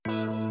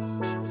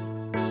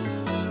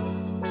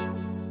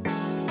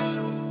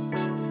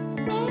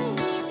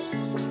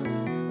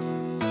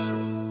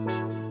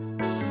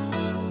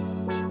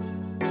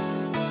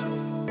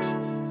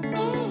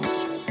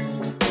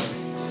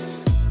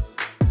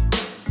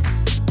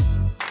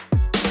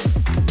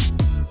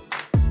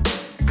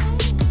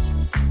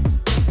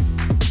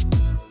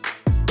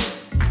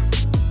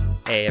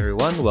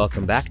everyone.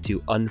 Welcome back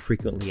to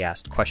Unfrequently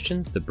Asked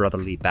Questions, the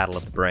brotherly battle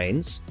of the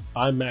brains.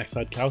 I'm Max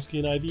Hodkowski,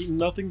 and I've eaten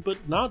nothing but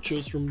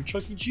nachos from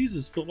Chuck E.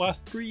 Cheese's for the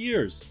last 3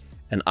 years.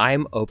 And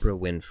I'm Oprah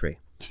Winfrey.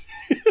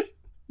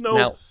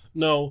 No.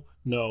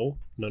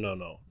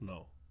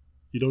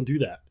 You don't do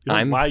that. You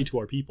don't lie to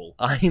our people.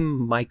 I'm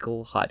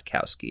Michael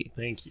Hodkowski.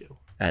 Thank you.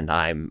 And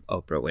I'm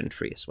Oprah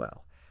Winfrey as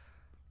well.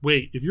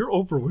 Wait, if you're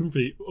Oprah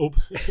Winfrey,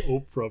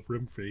 Oprah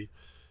Winfrey,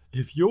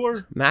 if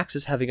you're... Max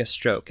is having a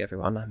stroke,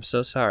 everyone. I'm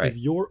so sorry. If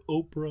you're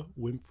Oprah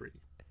Winfrey...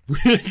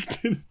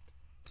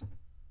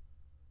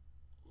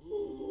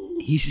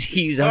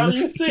 He's How on do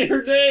you say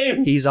her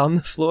name? He's on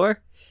the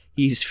floor.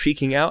 He's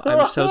freaking out.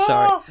 I'm so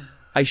sorry.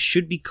 I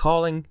should be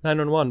calling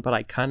 911, but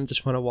I kind of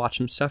just want to watch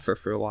him suffer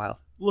for a while.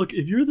 Look,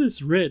 if you're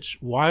this rich,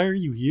 why are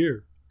you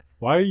here?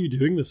 Why are you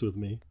doing this with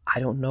me?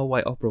 I don't know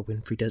why Oprah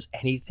Winfrey does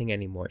anything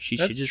anymore.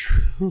 That's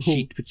true.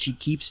 But she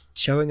keeps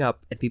showing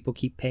up, and people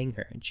keep paying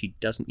her, and she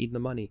doesn't need the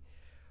money.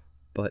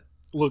 But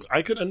look,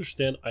 I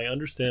understand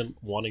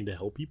wanting to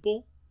help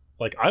people.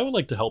 Like, I would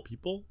like to help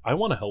people. I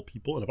want to help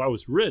people, and if I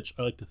was rich,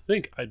 I like to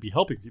think I'd be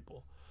helping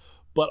people.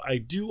 But I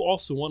do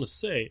also want to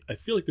say, I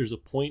feel like there's a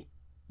point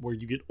where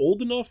you get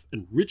old enough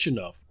and rich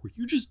enough where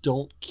you just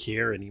don't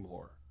care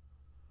anymore.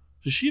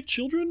 Does she have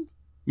children?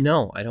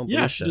 No, I don't believe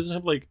so. Yeah, she doesn't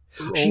have, like,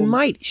 her She own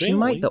might. family. She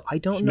might, though. I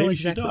don't know Maybe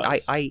she exactly.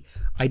 does.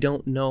 I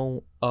don't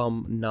know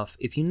enough.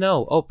 If you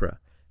know, Oprah,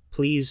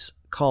 please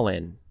call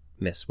in,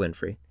 Miss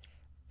Winfrey,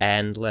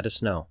 and let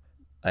us know,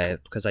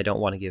 because I don't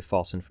want to give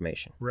false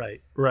information.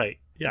 Right.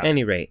 Yeah. At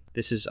any rate,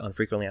 this is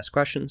Unfrequently Asked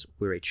Questions.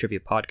 We're a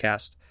trivia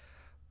podcast.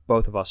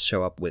 Both of us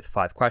show up with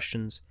 5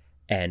 questions,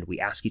 and we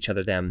ask each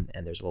other them,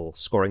 and there's a little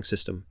scoring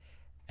system,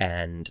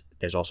 and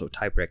there's also a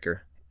tiebreaker.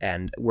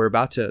 And we're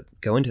about to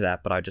go into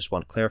that, but I just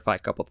want to clarify a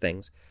couple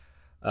things.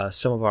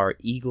 Some of our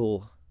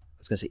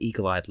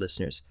eagle-eyed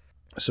listeners,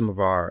 some of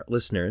our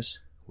listeners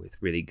with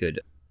really good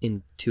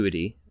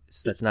intuity,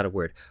 that's not a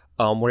word,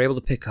 were able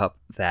to pick up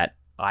that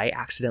I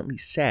accidentally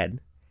said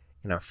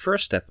in our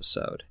first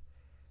episode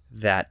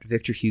that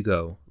Victor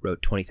Hugo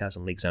wrote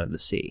 20,000 Leagues Under the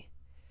Sea.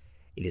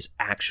 It is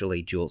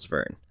actually Jules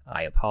Verne.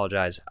 I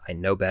apologize. I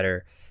know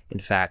better. In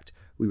fact,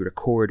 we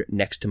record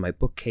next to my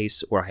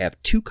bookcase where I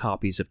have 2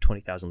 copies of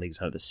 20,000 Leagues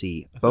Under the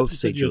Sea. Both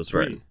say Jules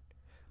Verne.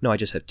 No, I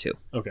just have 2.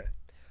 Okay.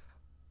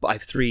 But I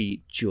have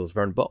 3 Jules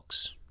Verne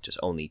books. Just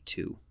only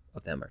 2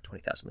 of them are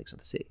 20,000 Leagues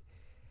Under the Sea.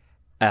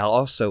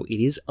 Also, it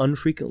is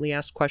unfrequently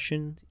asked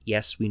questions.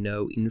 Yes, we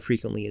know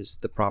infrequently is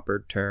the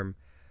proper term,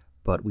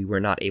 but we were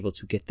not able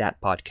to get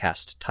that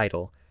podcast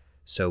title,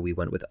 so we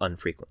went with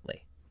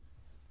unfrequently.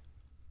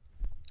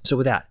 So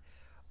with that,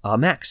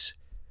 Max,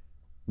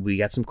 we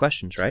got some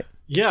questions, right?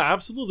 Yeah,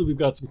 absolutely. We've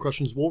got some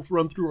questions. We'll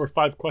run through our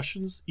 5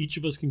 questions. Each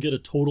of us can get a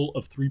total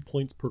of 3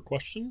 points per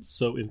question.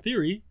 So in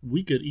theory,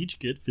 we could each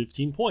get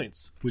 15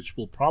 points, which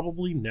will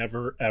probably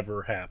never,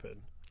 ever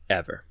happen.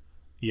 Ever.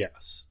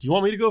 Yes. Do you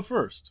want me to go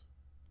first?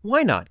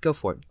 Why not? Go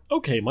for it.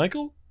 Okay,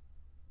 Michael.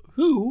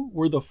 Who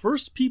were the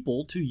first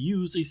people to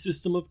use a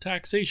system of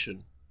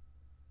taxation?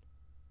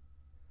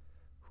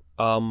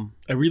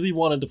 I really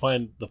wanted to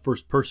find the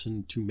first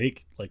person to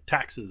make, like,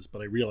 taxes,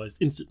 but I realized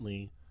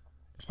instantly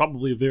it's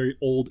probably a very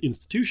old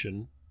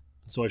institution,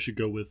 so I should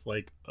go with,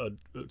 like,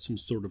 some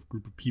sort of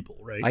group of people,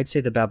 right? I'd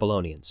say the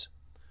Babylonians.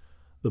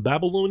 The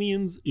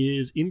Babylonians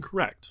is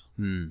incorrect.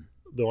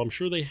 Though I'm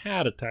sure they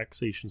had a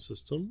taxation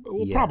system.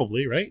 Well, Yeah.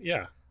 probably, right?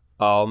 Yeah.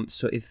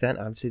 So if then,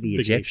 I would say the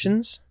Big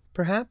Egyptians,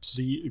 perhaps?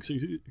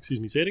 Excuse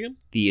me, say it again?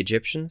 The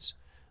Egyptians?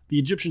 The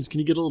Egyptians, can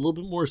you get a little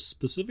bit more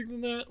specific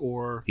than that,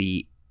 or?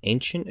 The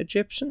ancient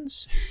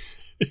Egyptians?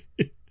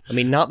 I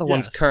mean, not the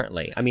ones Yes.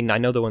 currently. I mean, I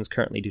know the ones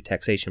currently do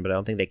taxation, but I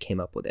don't think they came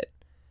up with it.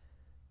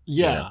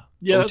 Yeah.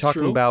 Yeah, That's we're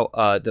talking true.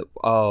 about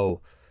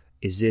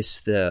is this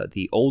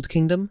the Old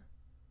Kingdom?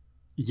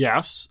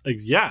 Yes.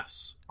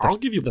 I'll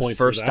give you the points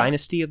first for that.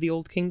 dynasty of the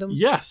Old Kingdom?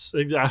 Yes,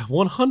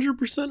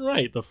 100%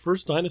 right. The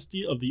first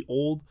dynasty of the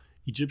old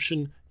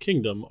Egyptian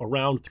kingdom,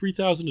 around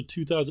 3000 to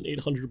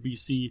 2800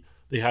 BC.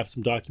 They have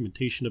some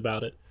documentation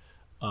about it.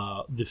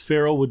 The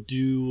pharaoh would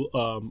do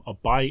a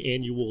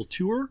biannual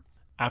tour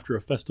after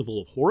a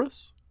festival of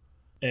Horus,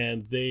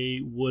 and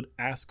they would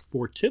ask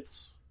for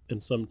tithes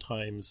and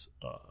sometimes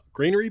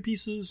granary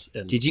pieces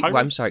and I'm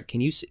pirates. sorry.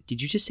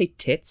 Did you just say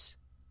tits?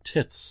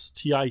 Tithes,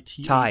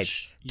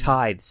 T-I-T-H.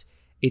 Tithes.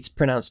 It's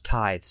pronounced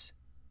tithes.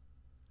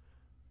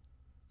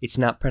 It's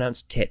not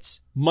pronounced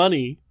tits.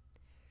 Money.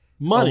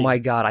 Oh my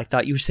god, I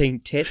thought you were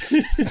saying tits.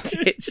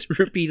 Tits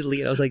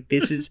repeatedly. And I was like,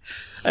 this is,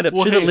 and I'm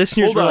sure the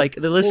listeners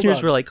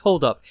were like,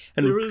 hold up.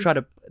 And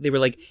they were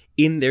like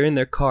they're in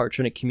their car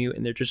trying to commute,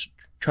 and they're just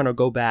trying to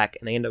go back,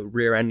 and they end up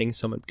rear-ending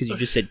someone because you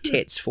just said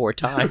tits 4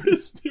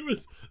 times.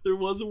 There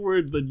was a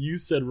word that you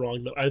said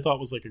wrong that I thought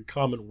was like a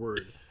common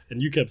word,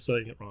 and you kept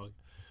saying it wrong.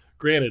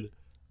 Granted,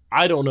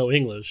 I don't know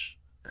English,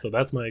 so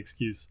that's my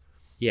excuse.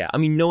 Yeah, I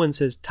mean, no one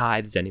says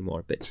tithes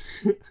anymore, but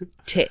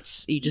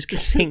tits. You just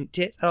kept saying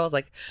tits. And I was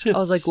like,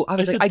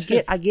 I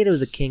get it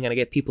was a king, and I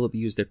get people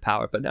abuse their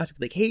power, but not to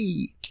be like,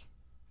 hey,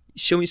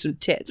 show me some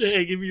tits.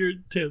 Hey, give me your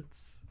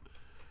tits.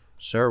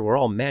 sir, we're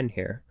all men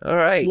here. All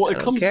right, Well, I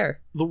don't care.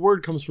 the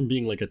word comes from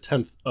being like a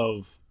tenth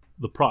of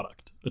the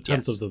product, a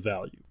tenth Yes. of the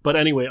value. But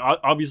anyway,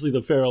 obviously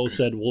the pharaoh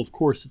said, well, of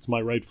course it's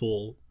my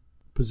rightful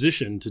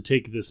position to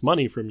take this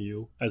money from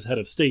you as head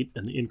of state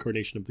and the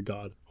incarnation of the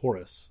god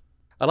Horus.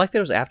 I like that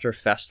it was after a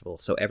festival,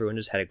 so everyone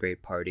just had a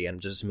great party. I'm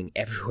just assuming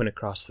everyone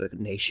across the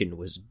nation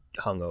was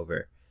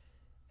hungover,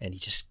 and he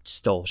just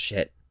stole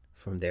shit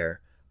from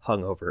their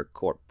hungover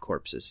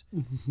corpses.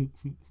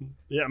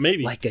 Yeah,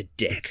 maybe. Like a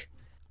dick.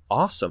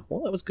 Awesome.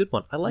 Well, that was a good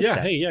one. I like yeah,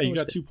 that. hey, yeah, That you was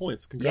got good. 2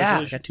 points. Yeah,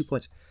 Congratulations. I got 2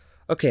 points.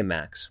 Okay,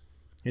 Max.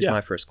 Here's Yeah.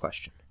 my first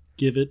question.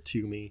 Give it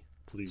to me,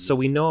 please. So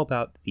we know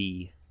about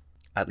the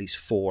at least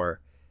 4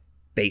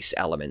 base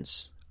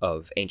elements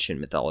of ancient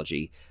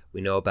mythology.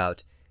 We know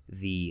about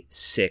the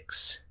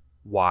 6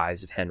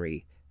 wives of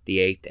Henry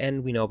VIII,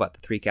 and we know about the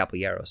 3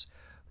 caballeros.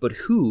 But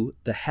who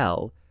the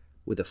hell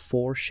were the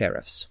 4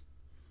 sheriffs?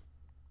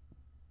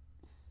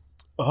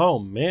 Oh,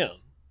 man.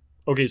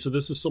 Okay, so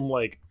this is some,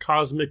 like,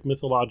 cosmic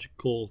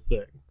mythological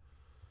thing.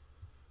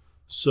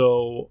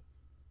 So,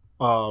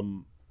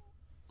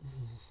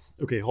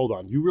 okay, hold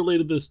on. You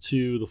related this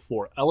to the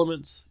 4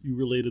 elements. You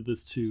related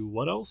this to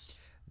what else?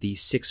 The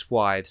 6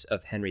 wives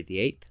of Henry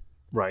VIII.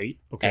 Right.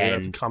 Okay,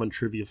 that's a And- common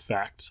trivia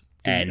fact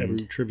that and-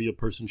 every trivia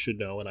person should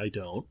know, and I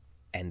don't.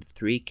 And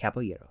 3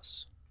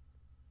 caballeros.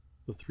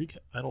 The 3,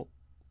 I don't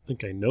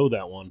think I know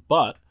that one,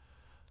 but,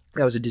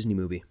 That was a Disney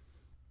movie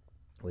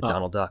with Oh.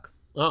 Donald Duck.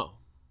 oh,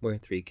 We're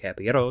 3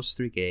 caballeros,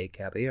 3 gay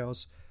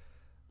caballeros.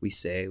 We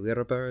say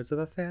we're birds of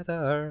a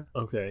feather.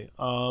 okay.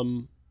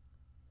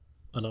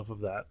 Enough of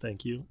that,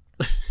 thank you.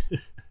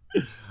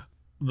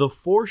 The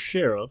 4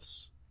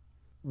 sheriffs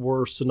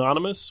were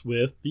synonymous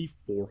with the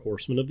 4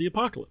 horsemen of the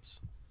apocalypse.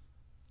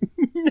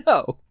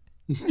 No.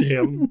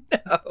 Damn,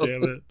 No.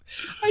 damn it.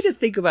 I had to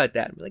think about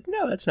that and be like,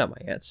 no, that's not my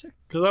answer.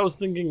 Because I was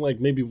thinking like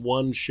maybe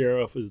one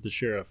sheriff is the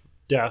sheriff of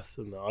death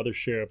and the other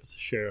sheriff is the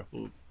sheriff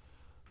of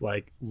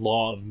like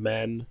law of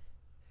men.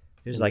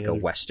 There's And like the a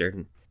other-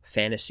 Western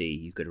fantasy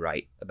you could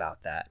write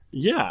about that.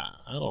 Yeah,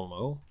 I don't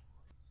know.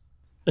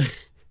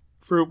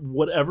 For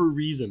whatever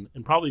reason,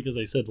 and probably because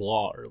I said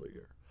law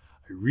earlier,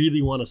 I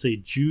really want to say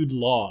Jude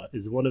Law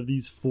is one of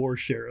these 4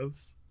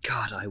 sheriffs.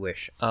 God, I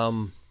wish. How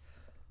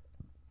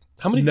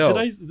many No.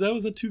 that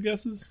was 2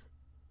 guesses?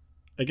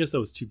 I guess that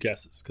was 2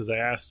 guesses because I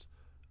asked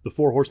the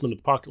 4 horsemen of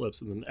the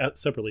apocalypse, and then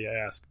separately I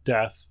asked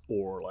death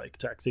or like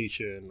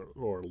taxation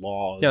or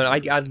laws. No,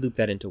 I'd loop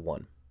that into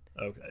one.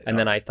 Okay. And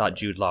then I alright, thought alright.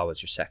 Jude Law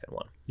was your second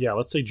one. Yeah,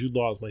 let's say Jude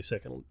Law is my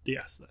second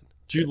yes then.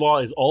 Jude Law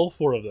is all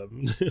 4 of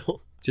them.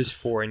 Just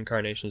 4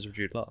 incarnations of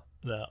Jude Law.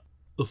 Now,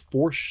 the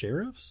 4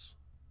 sheriffs?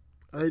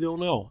 I don't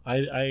know.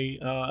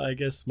 I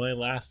guess my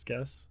last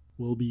guess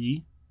will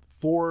be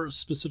 4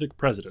 specific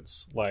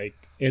presidents, like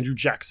Andrew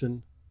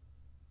Jackson,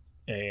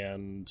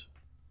 and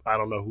I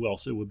don't know who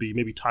else it would be.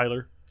 Maybe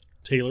Tyler.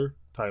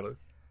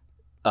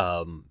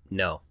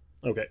 No.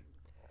 Okay.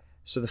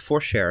 So the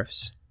 4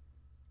 sheriffs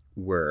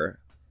were,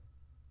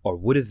 or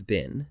would have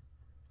been,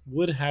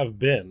 Would have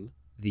been.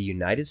 the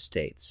United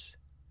States,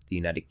 the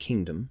United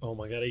Kingdom, Oh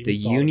my god! I even the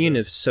thought Union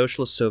of this.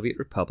 Socialist Soviet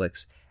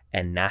Republics,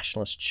 and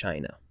Nationalist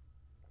China.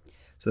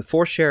 So the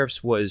 4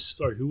 sheriffs was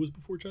Sorry, who was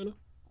before China?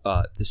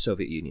 the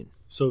Soviet Union.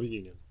 Soviet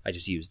Union. I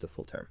just used the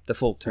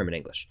full term in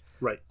English.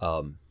 Right.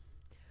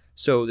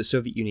 So the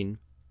Soviet Union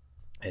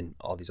and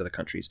all these other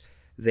countries,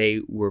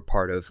 they were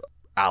part of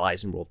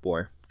allies in World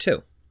War II.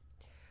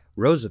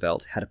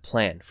 Roosevelt had a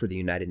plan for the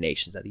United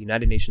Nations. Now, the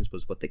United Nations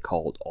was what they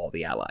called all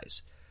the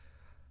allies.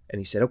 And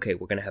he said, okay,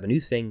 we're going to have a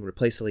new thing,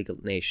 replace the League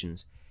of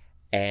Nations.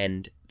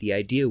 And the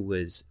idea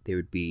was there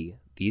would be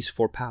these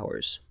 4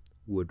 powers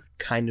would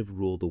kind of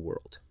rule the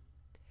world.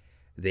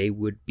 They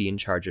would be in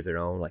charge of their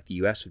own, like the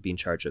US would be in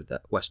charge of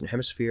the Western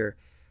Hemisphere,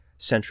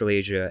 Central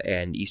Asia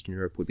and Eastern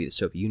Europe would be the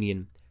Soviet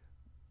Union,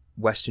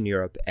 Western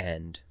Europe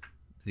and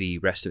the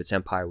rest of its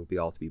empire would be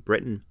all to be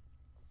Britain,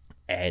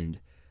 and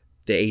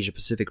the Asia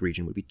Pacific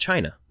region would be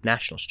China,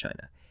 nationalist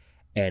China,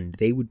 and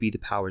they would be the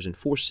powers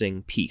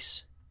enforcing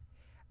peace,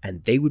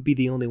 and they would be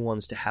the only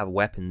ones to have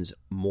weapons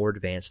more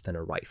advanced than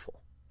a rifle.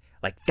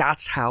 Like,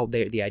 that's how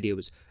the idea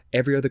was.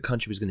 Every other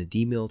country was going to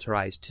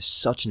demilitarize to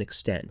such an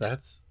extent.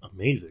 That's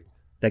amazing.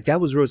 Like,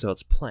 that was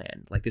Roosevelt's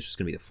plan. Like, this was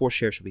going to be the 4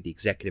 sheriffs would be the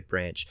executive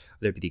branch.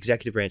 There'd be the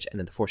executive branch, and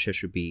then the 4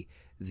 sheriffs would be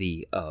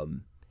the,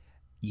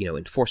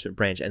 enforcement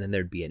branch, and then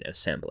there'd be an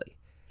assembly.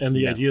 And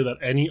the No. idea that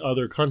any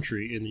other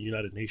country in the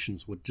United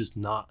Nations would just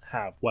not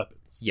have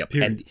weapons. Yep.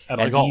 Period.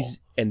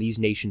 And these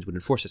nations would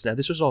enforce this. Now,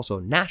 this was also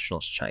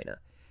nationalist China,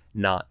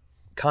 not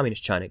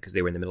communist China, because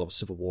they were in the middle of a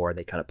civil war, and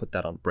they kind of put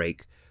that on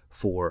break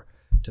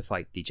to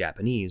fight the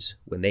Japanese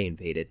when they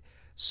invaded.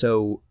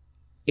 So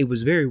it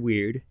was very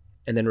weird.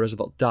 And then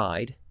Roosevelt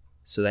died,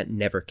 so that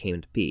never came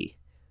to be.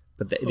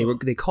 But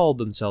they called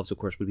themselves, of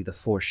course, would be the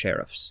 4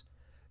 sheriffs,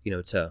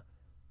 to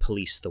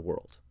police the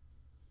world.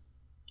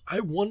 I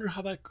wonder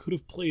how that could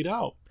have played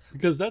out,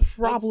 because that's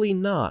Probably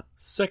not.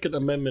 Second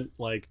Amendment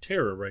like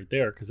terror right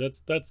there, because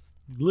that's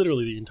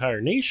literally the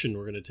entire nation.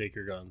 We're going to take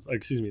your guns.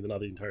 Excuse me,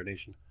 not the entire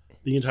nation.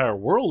 the entire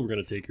world were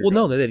going to take your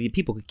Well, no, guns.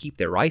 people could keep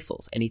their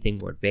rifles, anything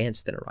more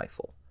advanced than a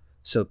rifle.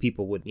 So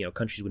people would,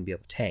 countries wouldn't be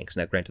able to tanks.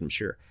 Now, granted, I'm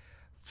sure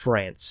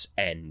France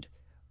and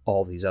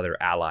all these other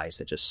allies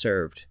that just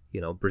served,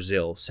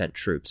 Brazil sent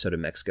troops, so did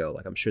Mexico.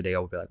 Like, I'm sure they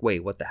all would be like,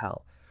 wait, what the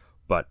hell?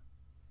 But,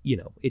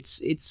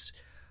 it's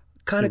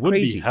kind of It would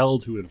crazy. be hell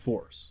to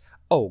enforce.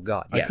 Oh,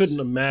 God, yes. I couldn't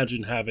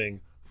imagine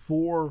having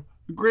 4,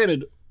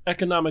 granted,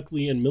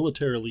 economically and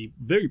militarily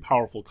very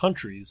powerful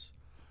countries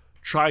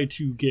try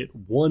to get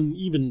one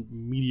even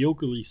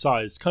mediocrely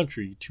sized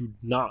country to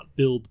not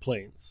build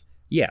planes.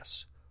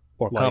 Yes,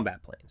 or Like-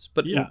 combat planes.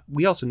 But Yeah.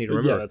 we also need to Yeah,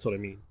 remember, that's what I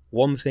mean.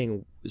 one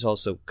thing is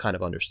also kind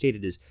of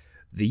understated is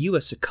the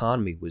U.S.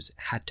 economy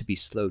had to be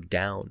slowed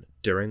down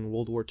during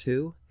World War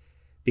II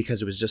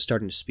because it was just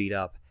starting to speed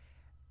up.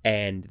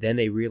 And then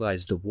they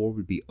realized the war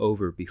would be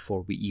over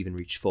before we even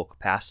reached full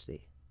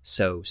capacity.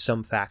 So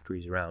some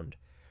factories around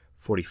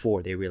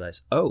 44, they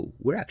realized, oh,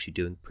 we're actually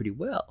doing pretty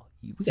well.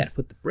 We got to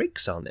put the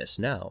brakes on this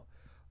now.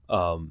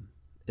 And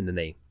then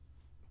they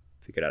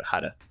figured out how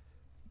to,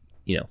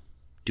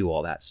 do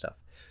all that stuff.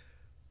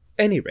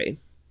 Any rate,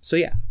 so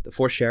yeah, the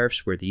 4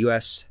 sheriffs were the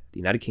U.S., the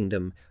United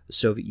Kingdom, the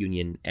Soviet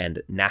Union,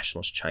 and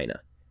nationalist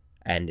China.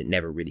 And it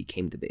never really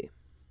came to be.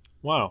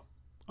 Wow.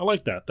 I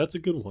like that. That's a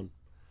good one.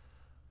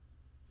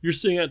 You're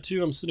sitting at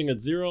 2, I'm sitting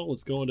at 0.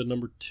 Let's go into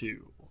number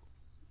 2.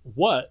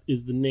 What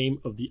is the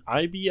name of the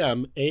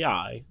IBM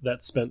AI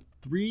that spent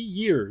 3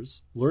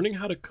 years learning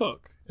how to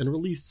cook and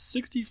released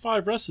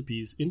 65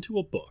 recipes into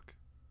a book?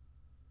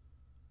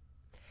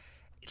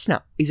 It's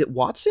not. Is it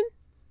Watson?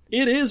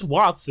 It is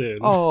Watson.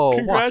 Oh,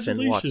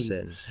 Congratulations.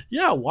 Watson.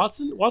 Yeah,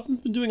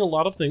 Watson's been doing a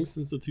lot of things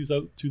since the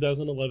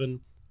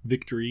 2011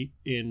 victory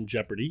in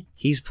Jeopardy.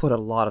 He's put a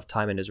lot of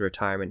time in his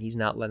retirement. He's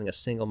not letting a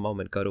single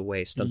moment go to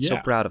waste. I'm so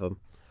Yeah. proud of him.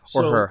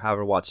 So- Or her,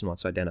 however Watson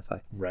wants to identify.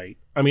 Right.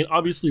 I mean,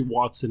 obviously,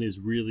 Watson is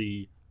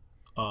really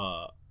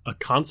a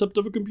concept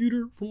of a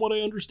computer, from what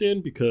I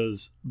understand,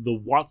 because the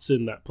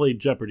Watson that played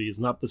Jeopardy is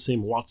not the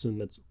same Watson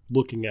that's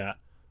looking at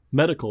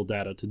medical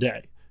data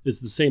today. It's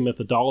the same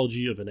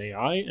methodology of an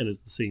AI, and it's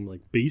the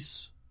same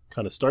base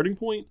kind of starting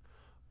point,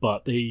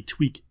 but they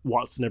tweak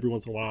Watson every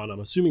once in a while, and I'm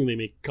assuming they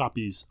make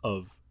copies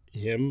of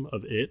him,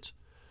 of it.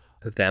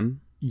 Of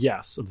them?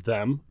 Yes, of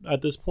them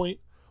at this point.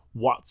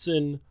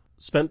 Watson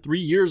spent 3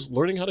 years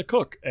learning how to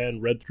cook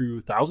and read through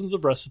thousands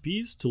of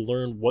recipes to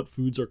learn what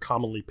foods are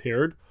commonly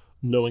paired,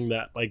 knowing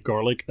that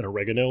garlic and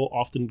oregano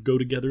often go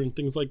together and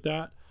things like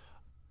that.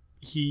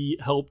 He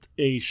helped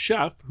a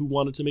chef who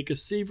wanted to make a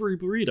savory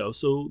burrito,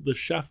 so the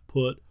chef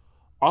put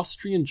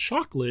Austrian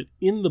chocolate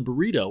in the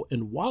burrito,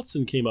 and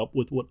Watson came up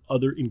with what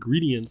other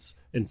ingredients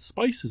and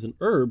spices and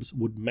herbs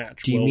would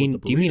match Do you well mean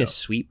with the burrito. do you mean a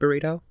sweet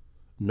burrito?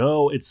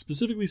 No, it's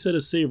specifically said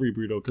a savory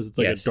burrito because it's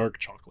Yes. a dark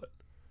chocolate.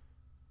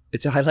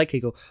 I like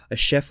it. A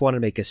chef wanted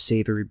to make a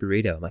savory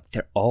burrito. I'm like,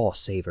 they're all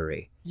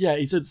savory. Yeah,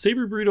 he said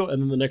savory burrito,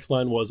 and then the next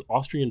line was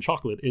Austrian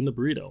chocolate in the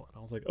burrito. And I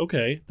was like,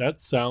 okay,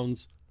 that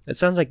sounds It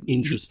sounds like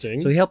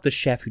interesting. So he helped a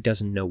chef who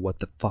doesn't know what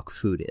the fuck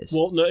food is.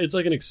 Well, no, it's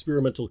like an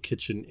experimental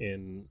kitchen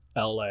in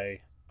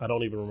LA. I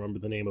don't even remember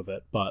the name of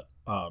it, but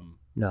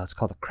no, it's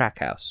called a crack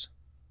house.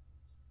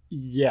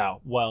 yeah,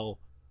 well,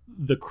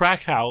 the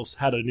crack house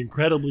had an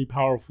incredibly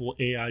powerful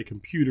AI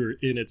computer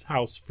in its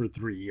house for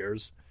 3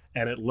 years,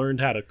 and it learned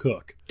how to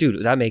cook.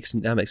 Dude,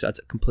 that's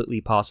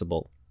completely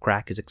possible.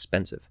 Crack is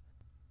expensive.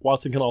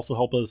 Watson can also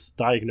help us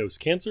diagnose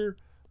cancer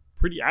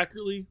pretty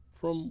accurately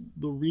from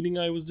the reading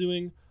I was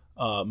doing.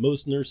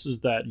 Most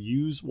nurses that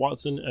use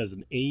Watson as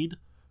an aid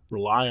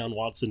rely on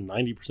Watson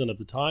 90% of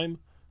the time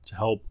to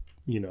help,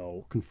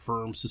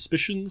 confirm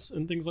suspicions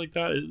and things like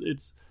that.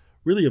 It's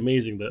really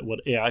amazing that what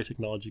AI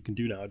technology can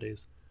do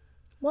nowadays.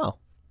 Wow.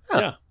 Huh.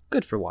 Yeah.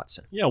 Good for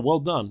Watson. Yeah, well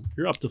done.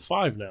 You're up to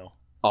 5 now.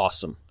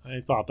 Awesome.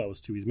 I thought that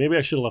was too easy. Maybe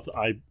I should have left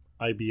the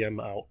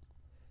IBM out.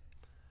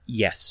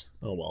 Yes.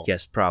 Oh, well.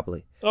 Yes,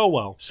 probably. Oh,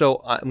 well.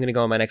 So I'm going to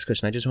go on my next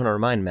question. I just want to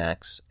remind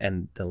Max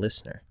and the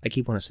listener, I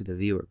keep wanting to say the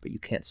viewer, but you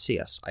can't see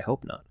us. I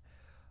hope not.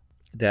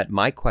 That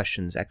my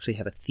questions actually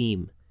have a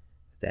theme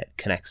that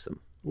connects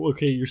them.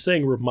 Okay, you're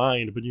saying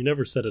remind, but you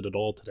never said it at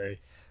all today.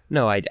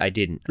 No, I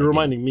didn't. You're I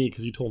reminding me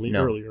because you told me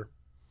No. earlier.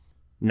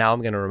 Now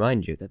I'm going to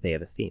remind you that they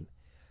have a theme.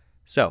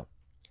 So,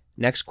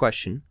 next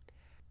question.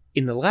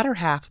 In the latter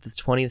half of the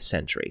 20th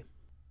century,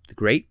 the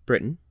Great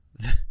Britain,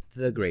 I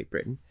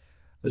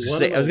was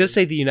going to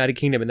say the United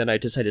Kingdom, and then I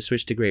decided to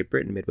switch to Great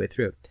Britain midway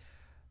through.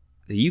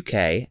 The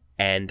UK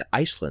and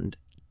Iceland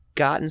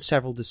got in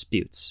several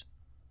disputes.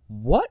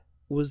 What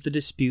was the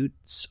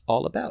disputes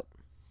all about?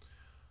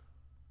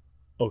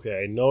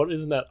 Okay, I know it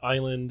isn't that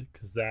island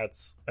because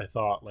that's, I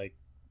thought,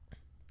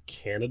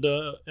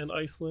 Canada and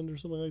Iceland or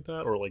something like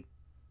that, or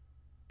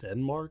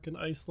Denmark and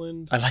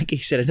Iceland. I like you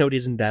said, I know it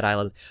isn't that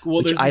island. Well,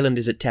 Which there's island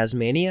is it?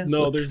 Tasmania?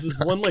 No, What there's the this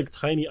fuck? one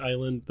tiny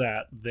island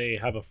that they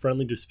have a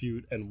friendly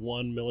dispute, and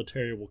one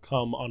military will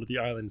come onto the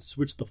island,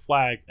 switch the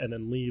flag, and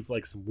then leave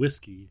some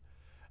whiskey,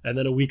 and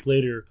then a week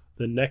later,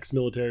 the next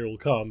military will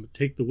come,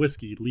 take the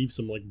whiskey, leave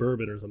some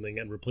bourbon or something,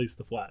 and replace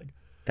the flag.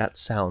 That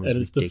sounds And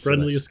it's the ridiculous.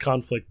 friendliest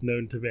conflict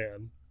known to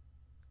man.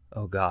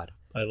 Oh, God.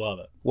 I love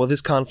it. Well,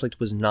 this conflict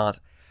was not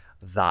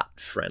that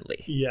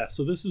friendly. Yeah,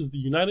 so this is the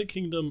United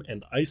Kingdom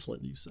and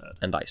Iceland, you said.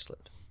 And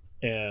Iceland.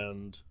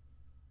 And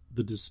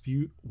the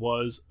dispute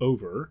was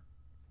over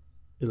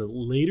in the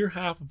later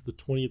half of the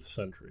 20th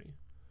century.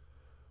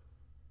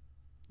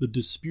 The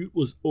dispute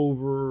was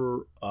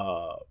over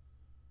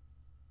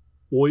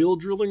oil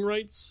drilling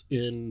rights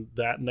in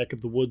that neck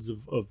of the woods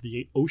of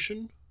the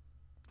ocean.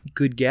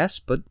 Good guess,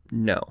 but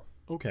no.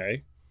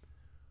 Okay.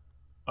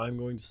 I'm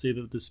going to say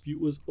that the dispute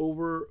was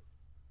over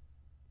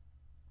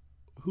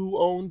who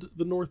owned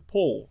the North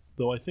Pole,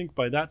 though I think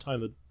by that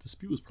time the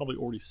dispute was probably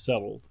already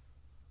settled,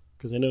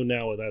 because I know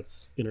now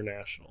that's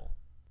international.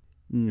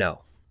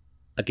 No.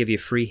 I'll give you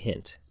a free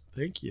hint.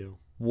 Thank you.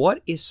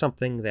 What is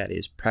something that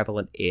is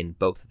prevalent in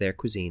both of their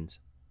cuisines?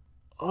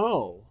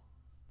 Oh.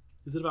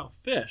 Is it about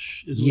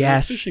fish? Is it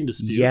Yes. a fishing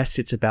dispute? Yes,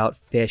 it's about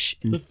fish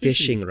and It's a fishing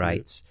fishing dispute.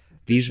 rights.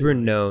 These Fishing were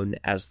rights. known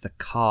as the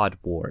Cod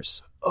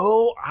Wars.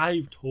 Oh,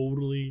 I've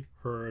totally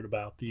heard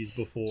about these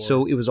before.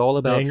 So it was all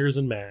about bangers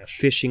and mash.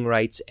 fishing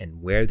rights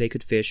and where they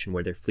could fish and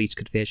where their fleets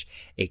could fish.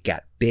 It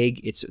got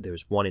big. There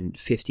was one in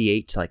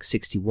 58 to like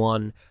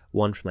 61,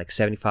 one from like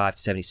 75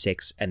 to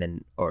 76, and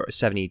then or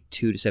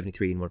 72 to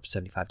 73, and one from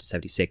 75 to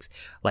 76.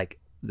 Like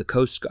the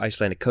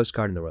Icelandic Coast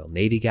Guard and the Royal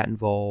Navy got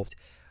involved.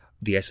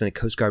 The Icelandic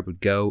Coast Guard would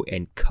go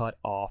and cut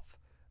off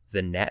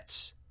the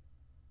nets,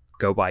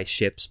 go by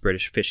ships,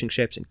 British fishing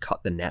ships, and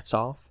cut the nets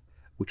off,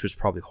 which was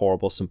probably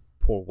horrible. Some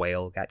poor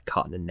whale got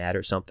caught in a net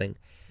or something.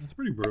 That's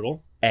pretty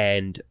brutal.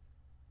 And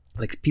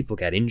like people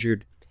got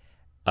injured.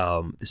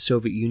 The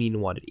Soviet Union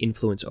wanted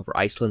influence over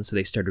Iceland, so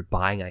they started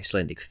buying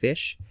Icelandic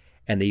fish,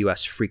 and the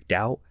U.S. freaked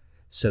out.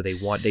 So the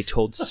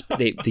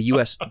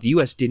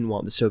U.S. didn't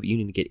want the Soviet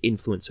Union to get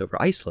influence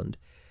over Iceland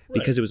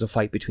because it was a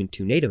fight between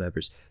two NATO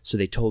members. So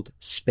they told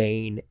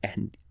Spain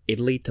and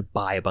Italy to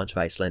buy a bunch of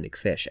Icelandic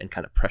fish and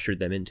kind of pressured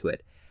them into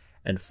it.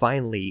 And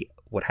finally,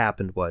 what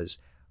happened was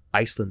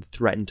Iceland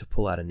threatened to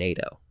pull out of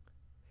NATO,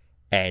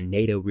 and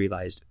NATO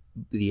realized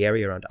the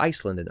area around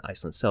Iceland and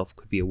Iceland itself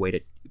could be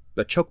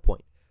a choke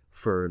point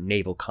for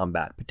naval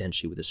combat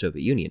potentially with the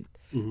Soviet Union.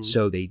 Mhm.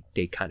 So they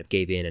kind of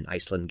gave in, and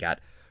Iceland got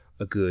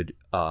a good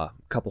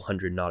couple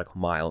hundred nautical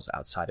miles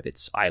outside of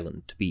its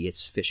island to be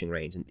its fishing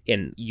range,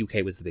 and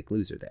UK was the big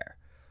loser there.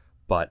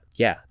 But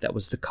yeah, that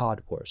was the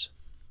Cod Wars.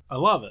 I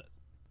love it.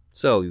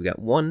 So you got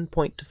 1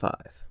 point to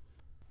 5.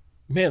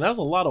 Man, that was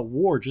a lot of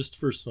war just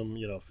for some,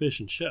 fish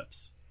and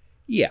chips.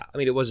 Yeah, I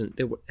mean it wasn't.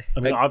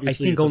 Obviously, I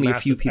think it's only a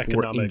massive few people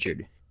were economic-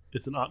 injured.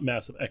 It's a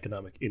massive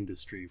economic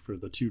industry for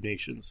the two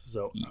nations,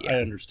 so Yeah.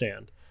 I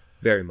understand.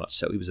 Very much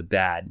so.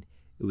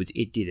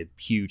 It did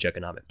a huge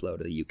economic blow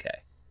to the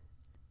UK.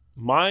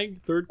 My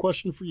third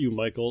question for you,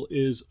 Michael,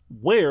 is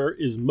where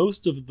is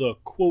most of the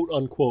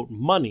quote-unquote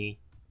money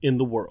in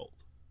the world?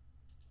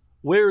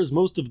 Where is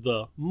most of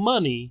the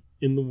money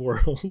in the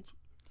world?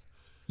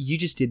 You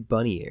just did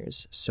bunny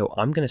ears, so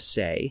I'm gonna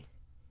say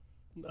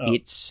Oh,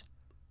 it's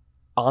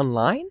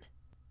online,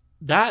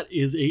 that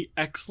is a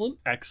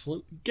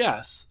excellent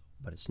guess.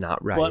 but it's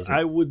not right. But Is it?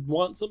 I would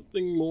want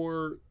something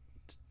more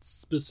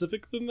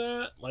specific than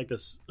that, like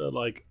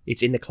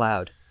It's in the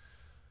cloud.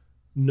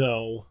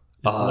 no,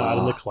 it's not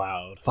in the Ah.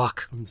 cloud.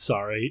 Fuck. I'm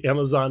sorry,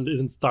 Amazon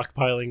isn't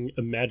stockpiling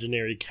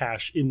imaginary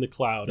cash in the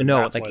cloud. and No,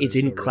 that's like why it's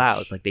they're in so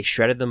clouds. rich. Like they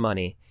shredded the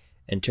money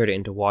and turned it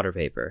into water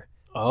vapor.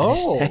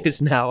 Oh, And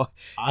it's now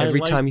I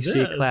every like time you see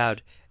a this.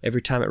 cloud,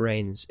 every time it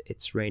rains,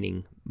 it's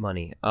raining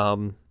money.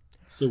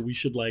 So we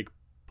should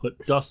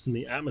put dust in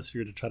the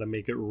atmosphere to try to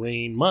make it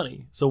rain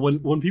money. So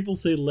when people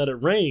say "let it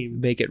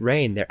rain," Make it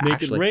rain. They're make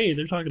actually it rain,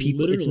 they're talking people.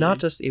 literally It's not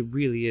just. It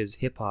really is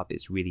hip hop.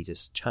 Is really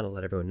just trying to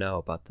let everyone know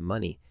about the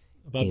money.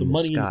 about in the the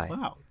money sky. in the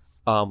clouds.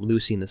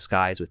 Lucy in the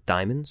Skies with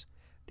diamonds.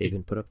 They've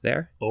been put up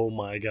there. Oh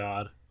my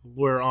God,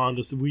 we're on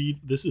this.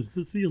 This is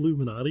the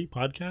Illuminati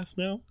podcast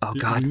now. Oh,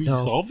 God, we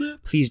no. solved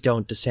it. Please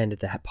don't descend to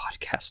that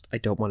podcast. I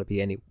don't want to be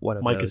any one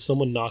of Mike, those. is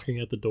someone knocking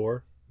at the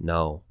door?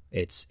 No,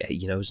 it's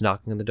who's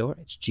knocking on the door?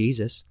 It's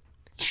Jesus.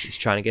 He's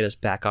trying to get us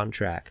back on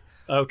track.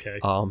 Okay,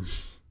 Um,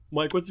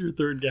 Mike, what's your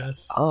third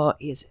guess?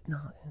 is it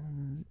not?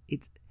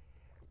 It's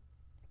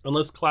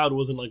Unless cloud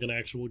wasn't an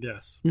actual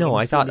guess. no.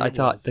 I'm I thought assuming it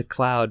was.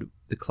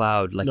 the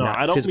cloud. Like no, not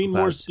I don't physical mean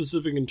more clouds.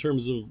 specific in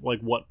terms of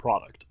what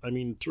product. I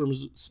mean in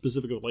terms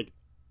specific of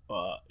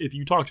if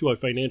you talk to a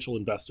financial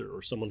investor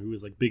or someone who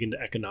is big into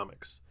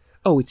economics,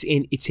 Oh, it's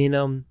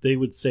in they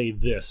would say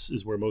this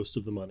is where most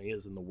of the money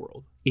is in the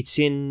world. it's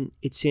in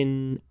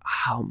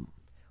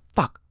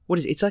fuck. What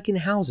is it? It's like in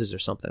houses or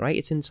something, right?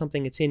 It's in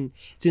something. It's in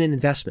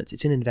investments.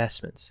 It's in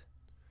investments.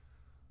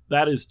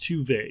 That is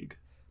too vague.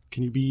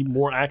 Can you be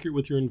more accurate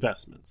with your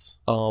investments?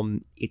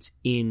 It's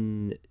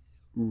in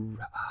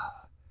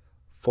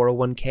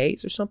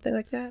 401ks or something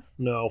like that.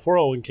 No,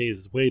 401ks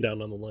is way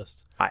down on the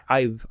list.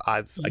 I've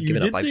You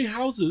given did up. say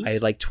houses. I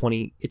had like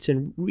 20. It's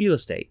in real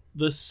estate.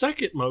 The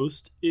second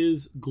most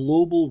is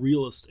global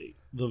real estate.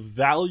 The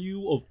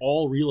value of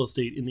all real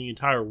estate in the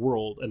entire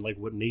world and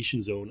what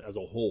nations own as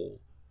a whole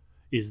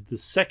is the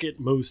second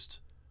most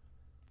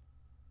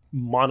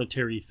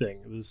monetary thing.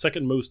 The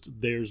second most,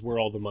 there's where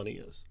all the money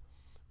is.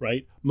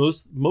 right?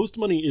 Most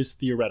money is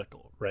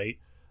theoretical, right?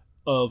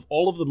 Of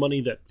all of the money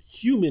that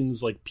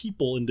humans, like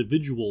people,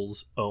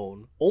 individuals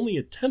own, only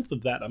a tenth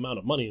of that amount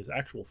of money is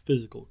actual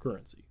physical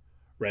currency,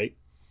 right?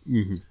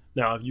 Mm-hmm.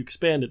 Now, if you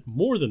expand it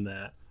more than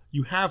that,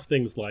 you have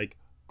things like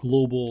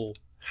global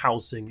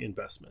housing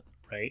investment,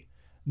 right?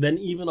 Then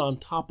even on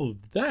top of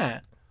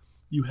that,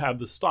 you have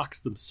the stocks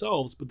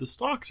themselves, but the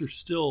stocks are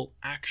still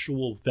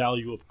actual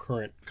value of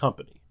current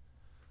company.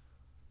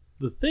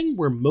 The thing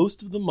where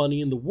most of the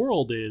money in the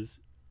world is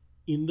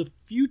in the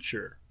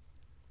future.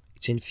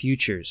 It's in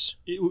futures.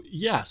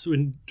 So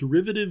in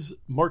derivatives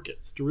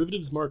markets,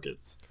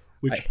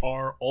 which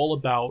are all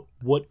about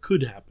what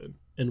could happen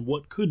and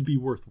what could be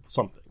worth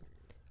something.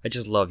 I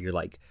just love your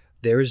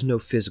there is no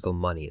physical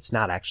money. It's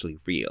not actually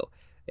real.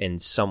 And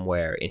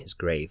somewhere in his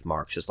grave,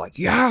 Mark's just like,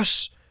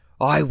 yes,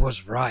 I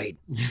was right.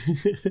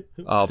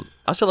 I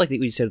also like that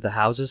you said the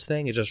houses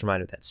thing. It just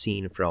reminded me of that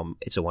scene from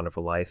It's a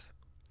Wonderful Life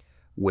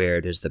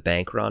where there's the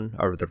bank run,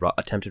 or the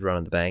attempted run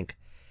on the bank,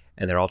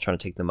 and they're all trying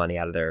to take the money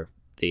out of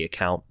the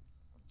account,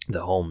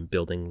 the home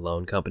building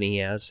loan company he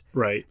has.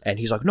 Right. And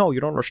he's like, no, you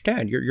don't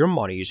understand. Your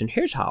money's in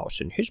his house,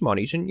 and his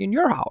money's in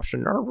your house,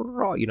 and,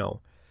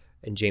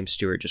 And James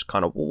Stewart just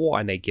kind of,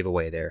 and they give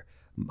away their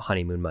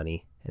honeymoon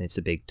money, and it's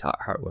a big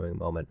heartwarming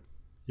moment.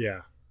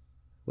 Yeah.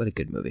 What a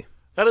good movie.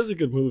 That is a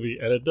good movie,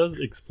 and it does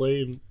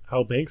explain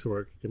how banks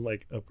work in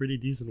a pretty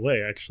decent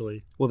way,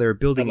 actually. Well, they're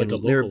building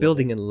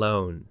a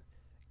loan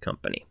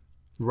company,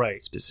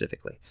 right?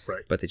 Specifically,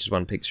 right. But they just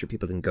want to make sure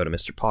people didn't go to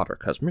Mr. Potter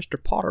because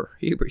Mr. Potter,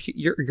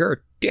 you're a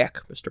dick,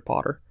 Mr.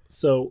 Potter.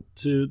 So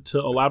to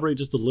elaborate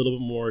just a little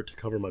bit more to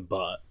cover my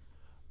butt,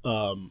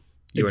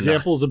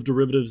 examples of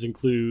derivatives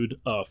include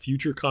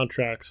future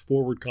contracts,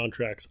 forward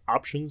contracts,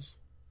 options,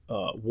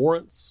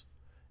 warrants,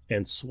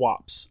 and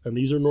swaps. And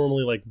these are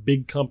normally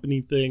big company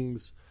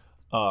things.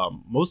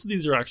 Most of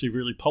these are actually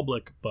really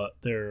public, but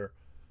they're,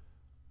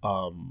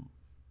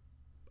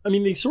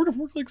 they sort of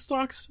work like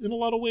stocks in a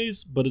lot of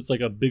ways, but it's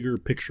a bigger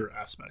picture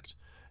aspect.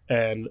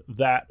 And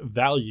that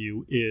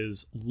value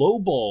is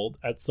lowballed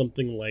at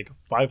something like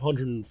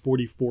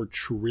 $544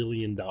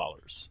 trillion.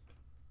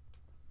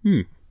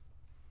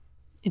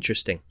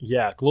 Interesting.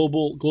 Yeah,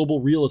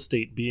 global real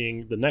estate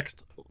being the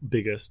next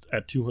biggest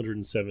at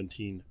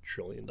 $217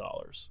 trillion.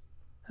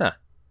 Huh.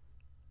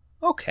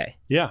 Okay.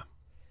 Yeah.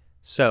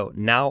 So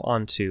now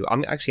on to,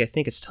 I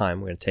think it's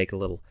time we're going to take a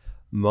little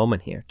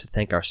moment here to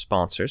thank our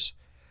sponsors.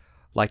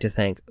 I'd like to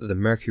thank the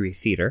Mercury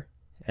Theater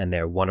and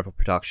their wonderful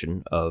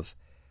production of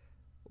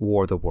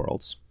War of the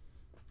Worlds.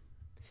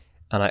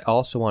 And I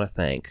also want to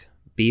thank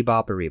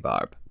Bebop or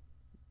Rhubarb,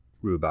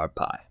 Rhubarb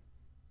Pie.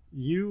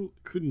 You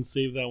couldn't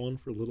save that one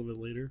for a little bit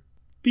later?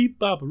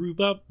 Bebop,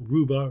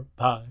 rhubarb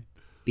pie.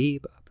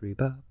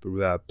 Bebop,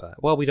 rhubarb pie.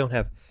 Well, we don't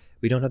have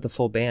the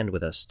full band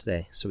with us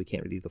today, so we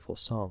can't really do the full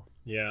song.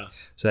 Yeah.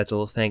 So that's a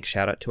little thanks,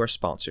 shout out to our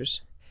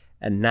sponsors.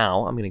 And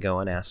now I'm going to go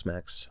and ask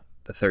Max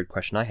the third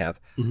question I have.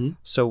 Mm-hmm.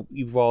 So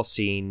you've all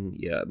seen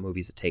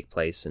movies that take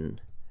place in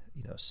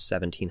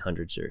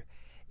 1700s or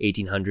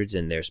 1800s,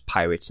 and there's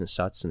pirates and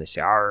such, and they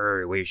say,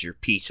 "Arr, where's your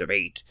piece of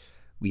eight?"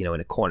 In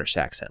a Cornish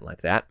accent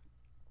like that.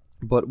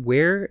 But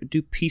where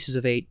do pieces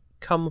of eight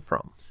come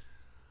from?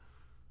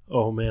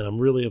 Oh man, I'm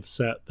really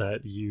upset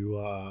that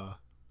you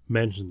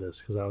mentioned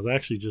this, because I was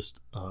actually just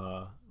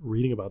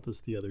reading about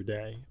this the other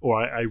day,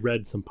 or I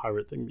read some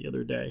pirate thing the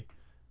other day,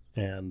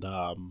 and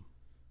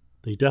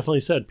they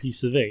definitely said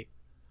piece of eight.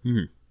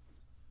 Mm-hmm.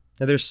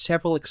 Now there's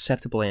several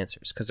acceptable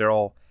answers, because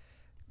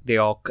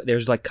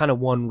there's kind of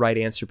one right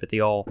answer, but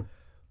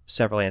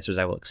several answers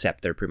I will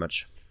accept. They're pretty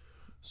much.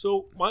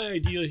 So my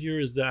idea here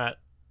is that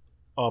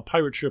a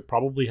pirate ship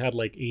probably had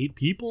 8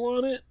 people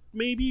on it,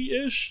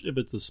 maybe-ish, if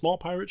it's a small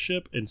pirate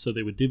ship, and so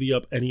they would divvy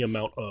up any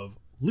amount of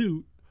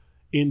loot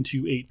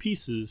into 8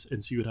 pieces,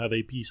 and so you would have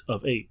a piece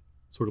of 8,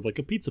 sort of like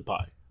a pizza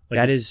pie.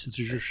 It's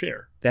your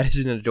share. That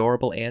is an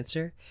adorable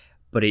answer,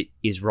 but it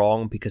is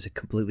wrong because it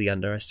completely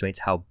underestimates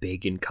how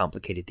big and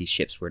complicated these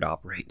ships would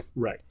operate.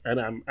 Right, and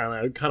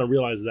I kind of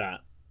realized that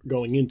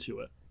going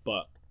into it,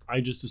 but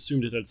I just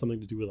assumed it had something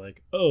to do with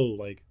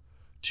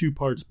 2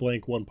 parts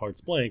blank, 1 part's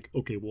blank.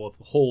 Okay, well, if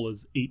the whole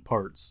is 8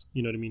 parts,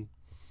 you know what I mean?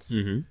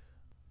 Mm-hmm.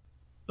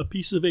 A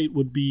piece of 8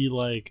 would be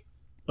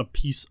a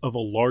piece of a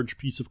large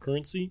piece of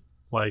currency.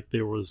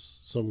 There was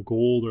some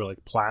gold or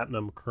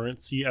platinum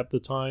currency at the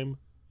time,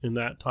 in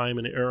that time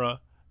and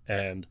era,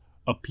 and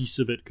a piece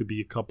of it could be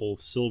a couple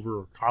of silver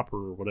or copper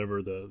or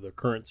whatever the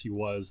currency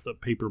was, the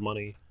paper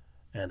money,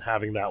 and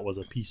having that was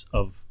a piece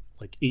of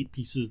 8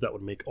 pieces that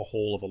would make a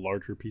whole of a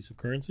larger piece of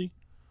currency.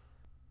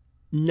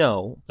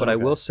 No, but okay. I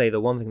will say the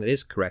one thing that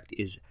is correct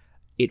is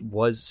it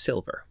was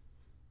silver.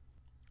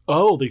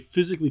 Oh, they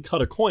physically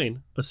cut a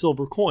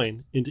silver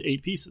coin, into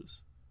 8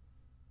 pieces.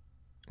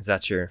 Is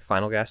that your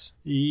final guess?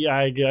 Yeah,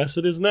 I guess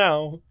it is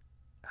now.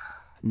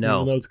 No.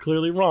 Even though it's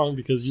clearly wrong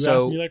because you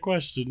asked me that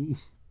question.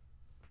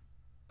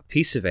 A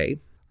piece of 8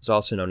 is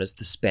also known as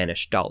the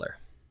Spanish dollar.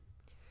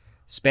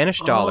 Spanish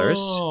dollars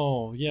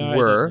I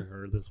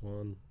heard this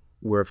one.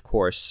 Were, of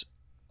course,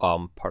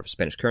 part of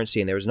Spanish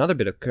currency, and there was another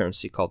bit of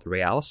currency called the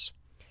reals,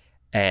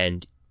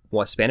 And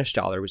one Spanish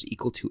dollar was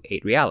equal to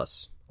 8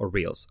 reales, or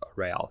reals, or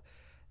real.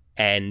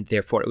 And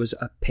therefore it was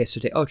a peso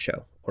de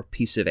ocho, or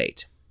piece of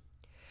 8.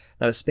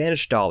 Now the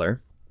Spanish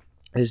dollar,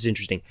 this is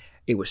interesting,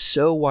 it was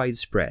so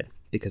widespread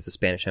because the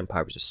Spanish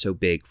Empire was just so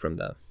big from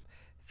the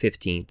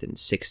 15th and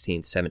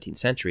 16th, 17th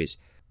centuries.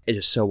 It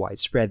is so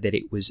widespread that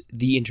it was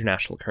the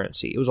international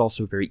currency. It was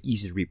also very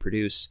easy to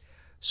reproduce.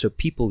 So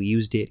people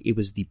used it. It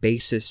was the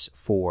basis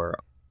for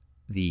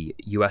the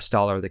US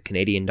dollar, the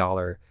Canadian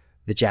dollar,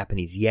 the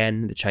Japanese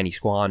yen, the Chinese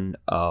yuan,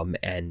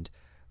 and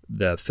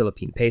the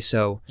Philippine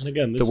peso. And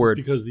again, this is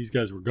because these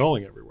guys were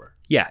going everywhere.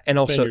 Yeah, and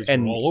Spaniards also,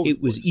 and were all over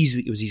it was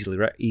the place.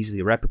 easily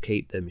to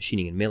replicate the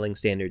machining and milling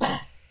standards.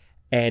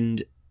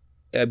 And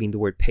I mean, the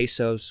word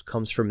pesos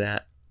comes from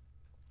that.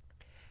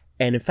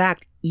 And in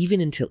fact, even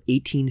until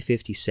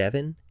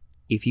 1857,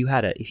 if you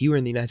were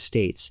in the United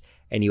States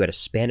and you had a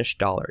Spanish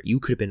dollar, you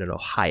could have been in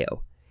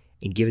Ohio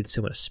and given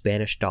someone a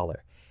Spanish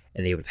dollar,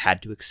 and they would have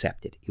had to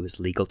accept it. It was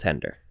legal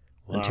tender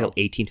until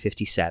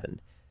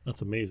 1857.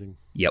 That's amazing.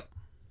 Yep.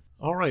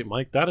 All right,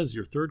 Mike, that is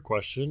your third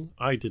question.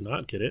 I did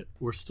not get it.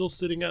 We're still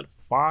sitting at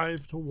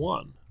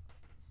 5-1.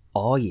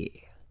 Oh yeah.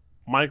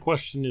 My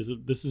question is,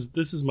 this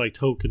is my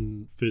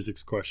token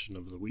physics question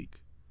of the week.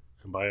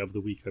 And by of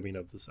the week, I mean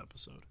of this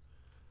episode.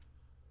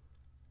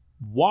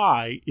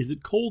 Why is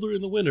it colder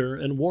in the winter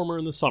and warmer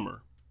in the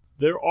summer?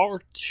 There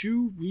are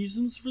 2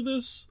 reasons for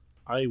this.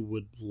 I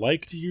would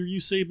like to hear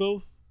you say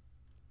both,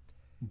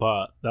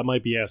 but that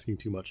might be asking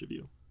too much of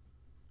you.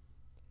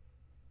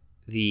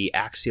 The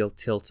axial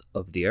tilt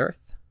of the Earth.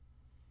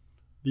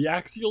 The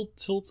axial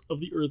tilt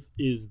of the Earth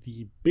is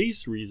the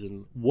base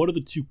reason. What are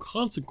the 2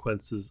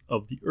 consequences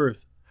of the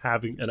Earth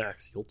having an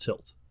axial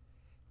tilt?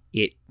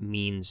 It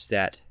means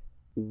that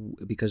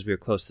because we're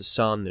close to the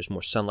sun, there's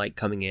more sunlight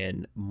coming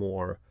in,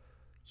 more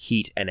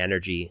heat and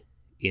energy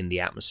in the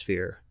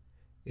atmosphere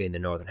in the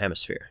northern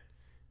hemisphere.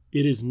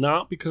 It is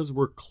not because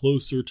we're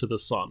closer to the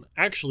sun.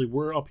 Actually,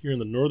 we're up here in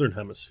the northern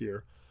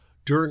hemisphere.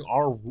 During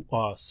our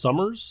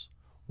summers,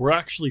 we're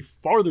actually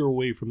farther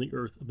away from the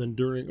Earth than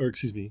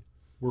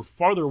we're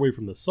farther away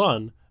from the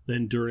sun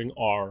than during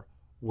our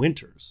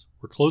winters.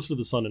 We're closer to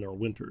the sun in our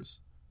winters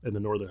in the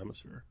northern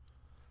hemisphere.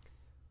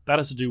 That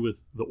has to do with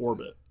the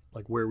orbit,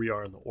 like where we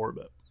are in the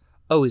orbit.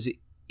 Oh, is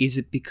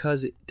it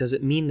because does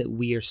it mean that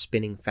we are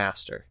spinning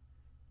faster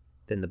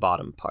than the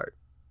bottom part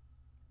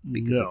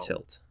because of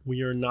tilt?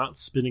 We are not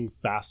spinning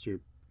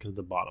faster because of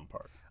the bottom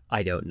part.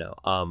 I don't know.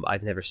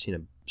 I've never seen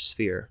a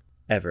sphere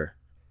ever.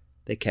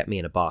 They kept me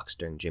in a box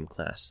during gym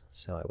class,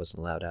 so I wasn't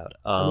allowed out.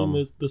 I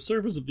mean, the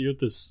surface of the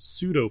Earth is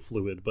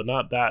pseudo-fluid, but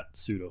not that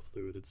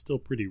pseudo-fluid. It's still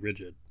pretty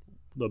rigid.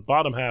 The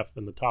bottom half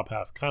and the top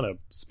half kind of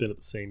spin at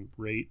the same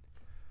rate.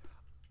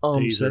 So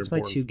that's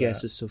my 2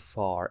 guesses so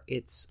far.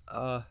 It's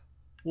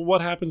Well,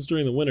 what happens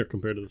during the winter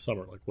compared to the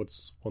summer? Like,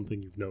 what's one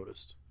thing you've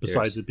noticed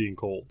besides it being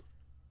cold?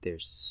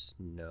 There's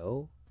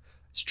snow.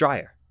 It's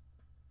drier.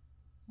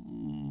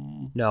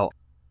 No.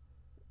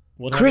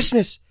 What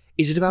Christmas.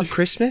 Is it about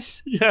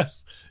Christmas?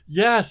 Yes.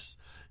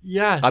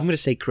 I'm going to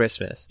say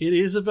Christmas. It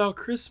is about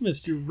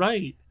Christmas. You're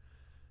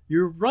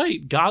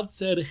right. God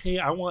said, hey,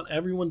 I want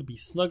everyone to be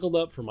snuggled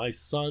up for my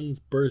son's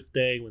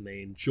birthday when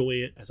they enjoy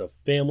it as a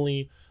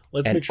family.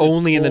 Let's make sure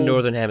only in the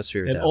northern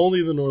hemisphere, and only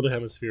in the northern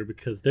hemisphere,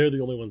 because they're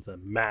the only ones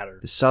that matter.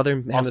 The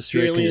southern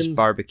hemisphere can just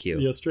barbecue.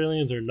 The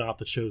Australians are not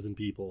the chosen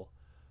people.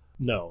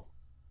 No.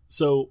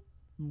 So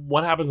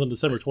what happens on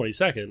December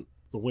 22nd,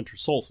 the winter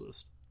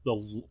solstice,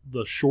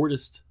 the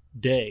shortest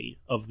day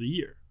of the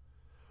year?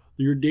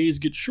 Your days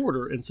get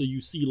shorter, and so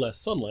you see less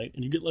sunlight,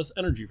 and you get less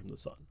energy from the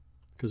sun,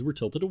 because we're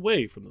tilted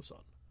away from the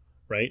sun,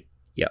 right?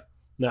 Yeah.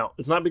 Now,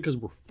 it's not because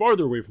we're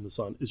farther away from the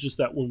sun. It's just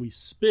that when we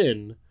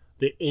spin,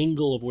 the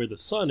angle of where the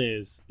sun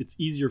is, it's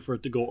easier for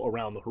it to go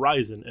around the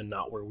horizon and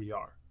not where we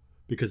are,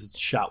 because it's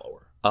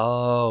shallower.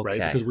 Oh, okay.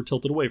 Right? Because we're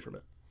tilted away from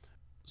it.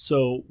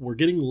 So we're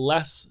getting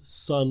less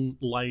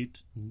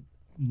sunlight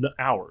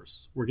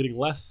hours. We're getting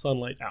less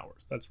sunlight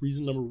hours. That's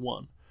reason number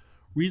 1.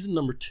 Reason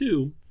number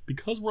 2,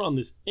 because we're on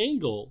this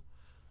angle,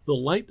 the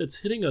light that's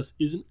hitting us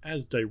isn't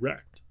as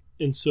direct.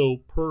 And so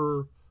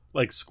per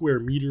square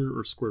meter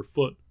or square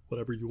foot,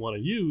 whatever you want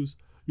to use,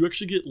 you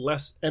actually get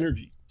less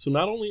energy. So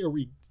not only are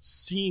we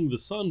seeing the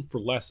sun for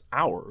less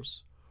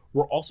hours,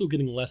 we're also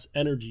getting less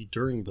energy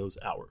during those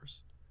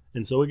hours.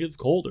 And so it gets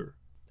colder.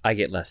 I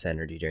get less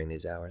energy during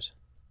these hours.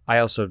 I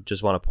also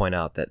just want to point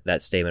out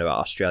that statement about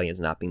Australians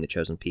not being the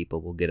chosen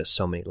people will get us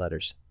so many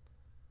letters.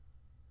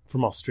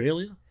 From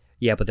Australia?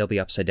 Yeah, but they'll be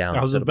upside down.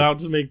 I was about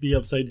to make the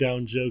upside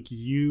down joke.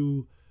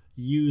 You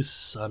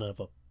son of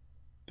a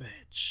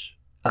bitch.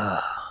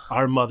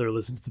 Our mother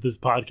listens to this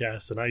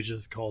podcast, and I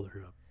just called her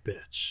a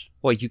bitch.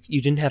 Well, you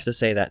didn't have to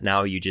say that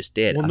now. You just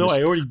did. Well,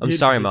 I already did. I'm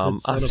sorry, Mom.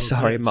 I'm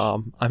sorry,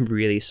 Mom. I'm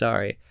really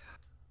sorry.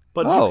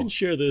 But you can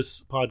share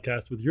this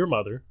podcast with your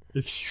mother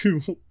if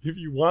you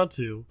want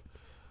to.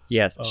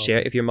 Yes, share.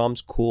 If your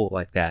mom's cool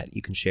like that,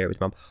 you can share it with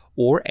mom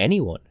or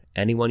anyone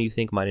you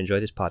think might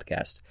enjoy this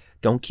podcast.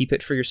 Don't keep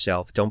it for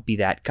yourself. Don't be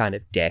that kind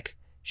of dick.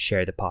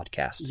 share the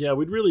podcast. Yeah,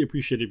 we'd really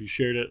appreciate it if you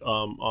shared it.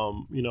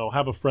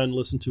 Have a friend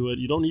listen to it.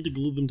 You don't need to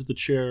glue them to the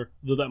chair,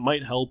 though that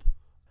might help.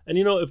 And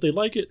if they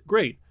like it,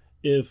 great.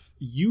 If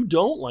you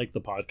don't like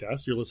the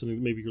podcast,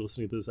 maybe you're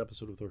listening to this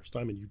episode for the first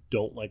time and you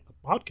don't like the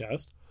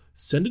podcast,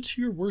 send it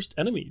to your worst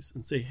enemies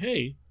and say,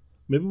 hey,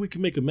 maybe we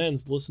can make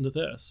amends to listen to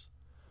this,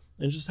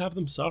 and just have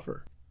them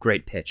suffer.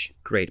 Great pitch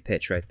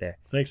right there.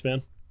 Thanks,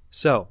 man.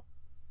 So,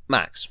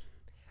 Max,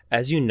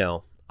 as you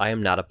know, I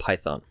am not a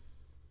python,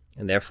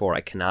 and therefore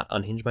I cannot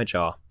unhinge my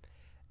jaw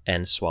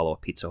and swallow a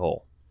pizza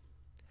whole.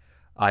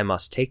 I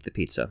must take the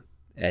pizza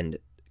and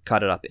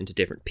cut it up into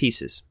different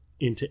pieces.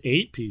 Into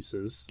 8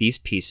 pieces. These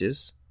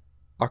pieces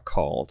are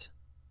called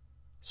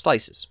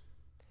slices.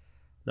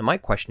 Now, my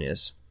question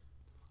is,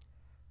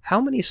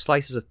 how many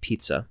slices of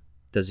pizza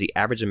does the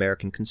average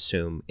American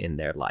consume in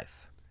their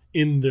life?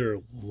 In their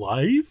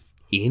life?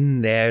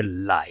 In their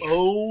life.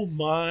 Oh,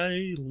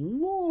 my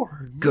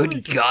Lord.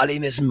 Good golly,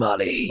 Miss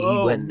Molly.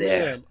 He went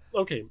there. Man.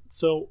 Okay,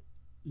 so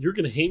you're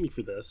going to hate me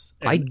for this.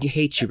 I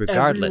hate you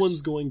regardless.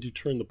 Everyone's going to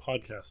turn the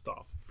podcast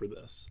off for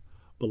this.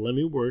 But let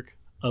me work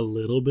a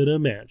little bit of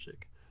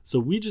magic. So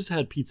we just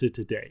had pizza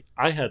today.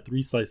 I had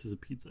 3 slices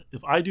of pizza.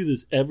 If I do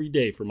this every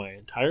day for my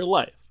entire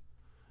life,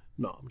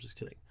 no, I'm just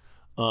kidding.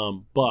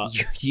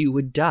 But you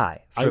would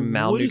die from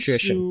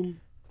malnutrition. I would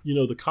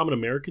assume, the common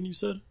American, you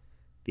said?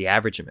 The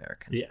average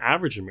American. The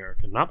average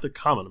American, not the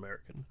common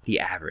American. The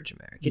average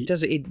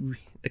American.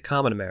 The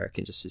common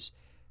American just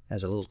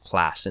has a little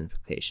class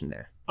implication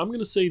there. I'm going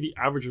to say the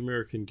average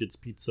American gets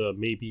pizza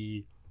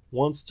maybe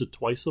once to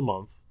twice a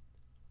month.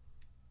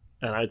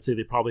 And I'd say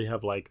they probably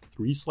have like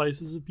 3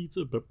 slices of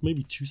pizza, but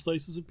maybe 2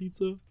 slices of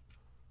pizza.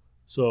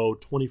 So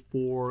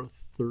 24,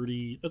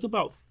 30, that's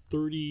about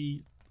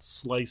 30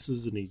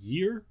 slices in a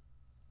year.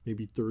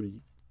 Maybe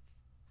 30,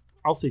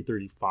 I'll say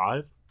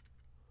 35.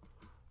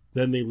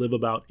 Then they live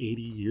about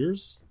 80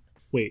 years.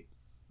 Wait,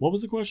 what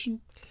was the question?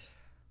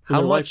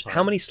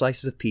 How many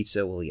slices of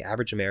pizza will the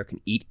average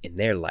American eat in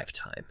their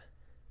lifetime?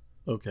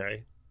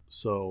 Okay,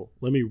 so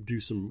let me do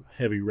some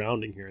heavy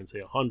rounding here and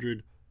say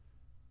 100.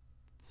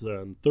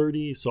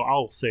 30, so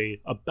I'll say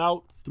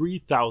about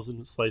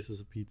 3,000 slices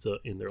of pizza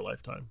in their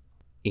lifetime.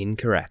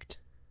 Incorrect.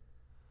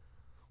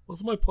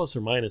 What's my plus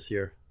or minus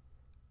here?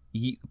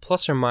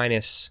 Plus or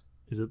minus...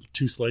 Is it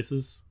 2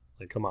 slices?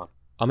 Like, come on.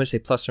 I'm going to say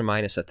plus or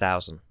minus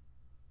 1,000.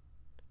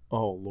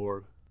 Oh,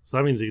 Lord. So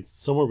that means it's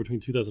somewhere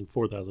between 2,000 and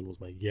 4,000 was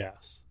my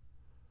guess.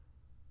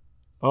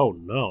 Oh,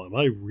 no. Am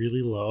I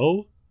really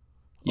low?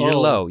 You're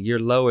low. You're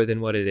lower than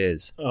what it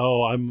is.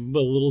 Oh, I'm a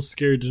little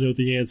scared to know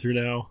the answer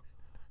now.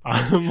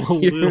 I'm a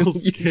little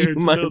scared.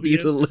 You might be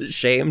a little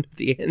ashamed of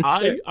the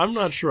answer. I'm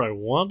not sure I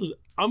wanted.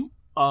 I'm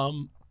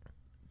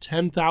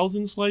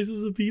 10,000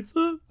 slices of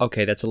pizza.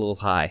 Okay, that's a little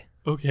high.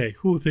 Okay,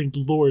 thank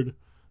Lord,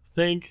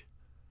 thank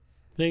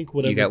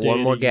whatever. You got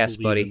one more guess,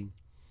 buddy.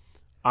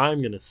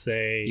 I'm gonna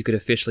say you could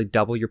officially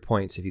double your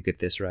points if you get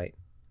this right.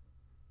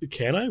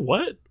 Can I?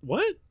 What?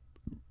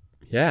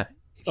 Yeah.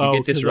 If you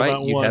get this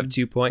right, you'd have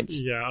 2 points.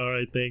 Yeah. All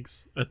right.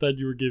 Thanks. I thought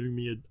you were giving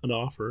me an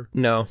offer.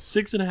 No.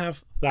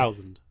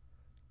 6,500.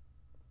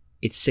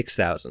 It's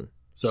 6,000.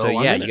 So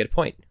you get a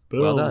point. Boom.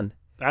 Well done.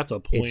 That's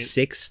a point. It's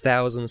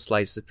 6,000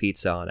 slices of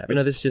pizza on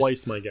average. It's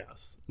twice my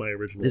guess. My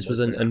original. This was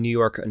a New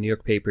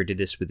York paper did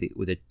this with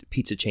a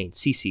pizza chain,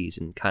 CiCi's,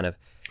 and kind of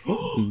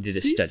did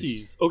a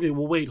study. Okay,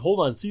 well wait, hold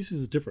on. CiCi's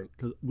is different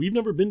because we've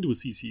never been to a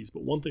CiCi's,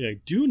 but one thing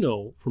I do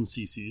know from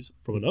CiCi's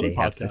from another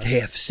podcast, they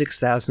have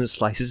 6,000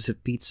 slices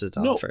of pizza to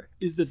offer.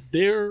 Is that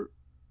their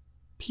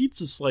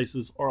pizza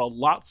slices are a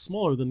lot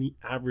smaller than the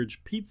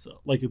average pizza.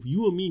 Like if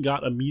you and me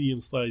got a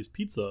medium-sized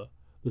pizza,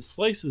 the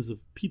slices of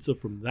pizza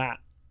from that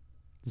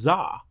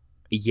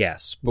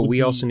yes, but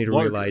we also need to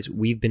realize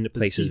we've been to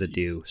places that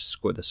do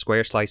the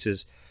square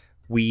slices.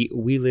 We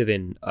live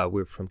in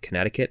we're from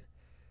Connecticut,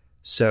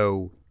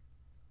 so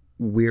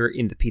we're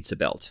in the pizza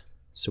belt.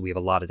 So we have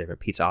a lot of different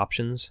pizza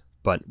options,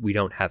 but we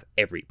don't have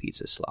every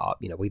pizza slot.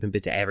 We haven't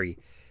been to every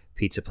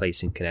pizza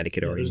place in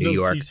Connecticut or in New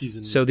York.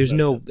 So there's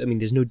no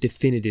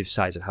definitive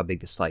size of how big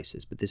the slice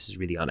is, but this is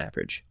really on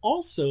average.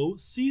 Also,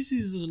 CiCi's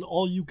is an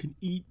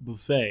all-you-can-eat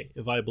buffet,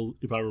 if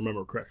I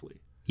remember correctly.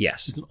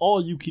 Yes. It's an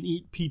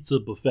all-you-can-eat pizza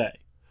buffet,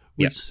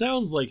 which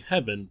sounds like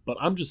heaven, but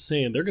I'm just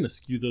saying they're going to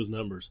skew those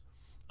numbers.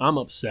 I'm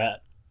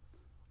upset.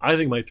 I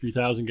think my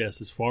 3,000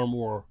 guess is far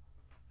more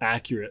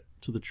accurate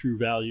to the true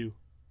value.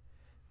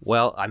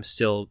 Well, I'm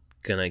still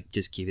going to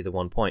just give you the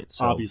 1 point,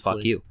 so obviously.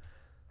 Fuck you.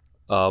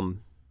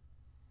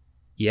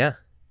 Yeah.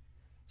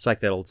 It's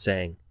like that old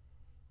saying,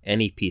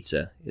 any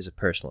pizza is a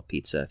personal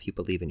pizza if you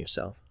believe in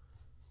yourself.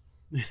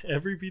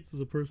 Every pizza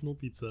is a personal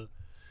pizza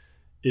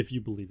if you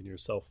believe in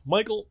yourself.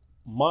 Michael,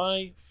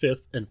 my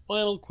 5th and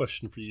final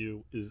question for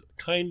you is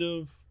kind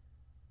of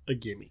a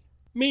gimme.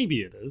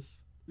 Maybe it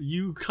is.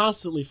 You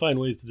constantly find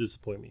ways to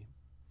disappoint me.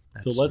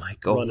 That's so let's my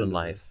goal run into in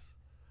life.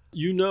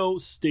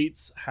 This.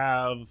 States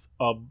have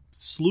a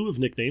slew of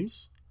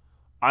nicknames.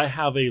 I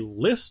have a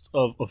list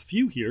of a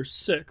few here,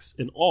 6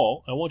 in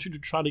all. I want you to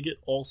try to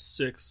get all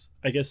 6.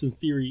 I guess in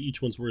theory,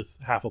 each one's worth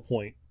half a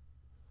point.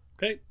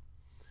 Okay?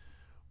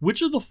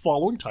 Which of the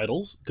following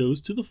titles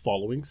goes to the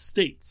following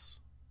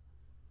states?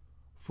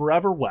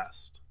 Forever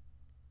West.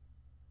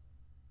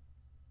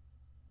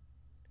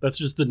 That's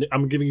just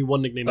I'm giving you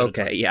one nickname at a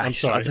time. Okay, yeah. I'm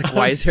sorry. I was like,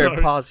 why is there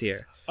a pause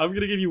here? I'm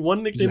going to give you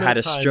one nickname You at had a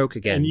a time. stroke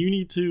again. And you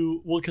need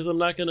to, well, because I'm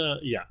not going to,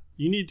 yeah.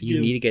 You need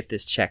to get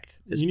this checked.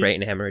 This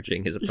brain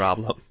hemorrhaging is a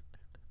problem.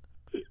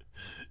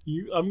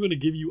 I'm going to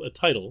give you a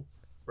title,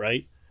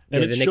 right?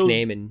 And yeah, the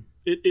nickname and...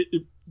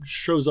 It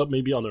shows up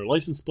maybe on their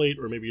license plate,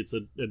 or maybe it's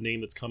a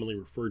name that's commonly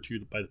referred to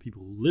by the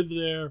people who live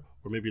there,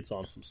 or maybe it's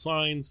on some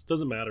signs.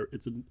 Doesn't matter.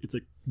 It's a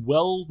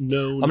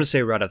well-known... I'm going to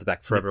say right off the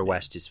back, Forever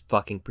West is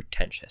fucking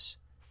pretentious.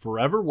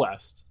 Forever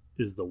West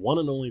is the one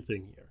and only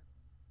thing here.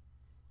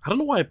 I don't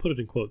know why I put it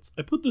in quotes.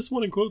 I put this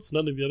one in quotes,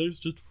 none of the others,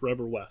 just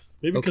Forever West.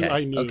 Maybe because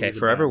I knew it was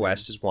Forever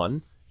West is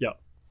one. Yeah.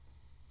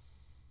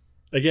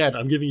 Again,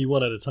 I'm giving you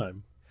one at a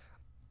time.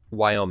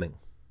 Wyoming.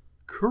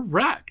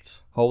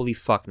 Correct. Holy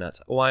fuck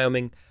nuts.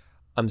 Wyoming,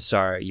 I'm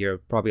sorry, you're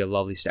probably a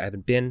lovely state. I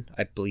haven't been.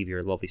 I believe you're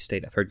a lovely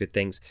state. I've heard good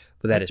things,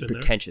 but that is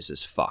pretentious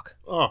as fuck.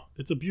 Oh,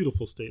 it's a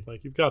beautiful state, Mike.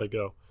 You've got to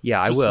go.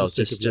 Yeah, I will.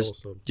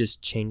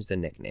 Just change the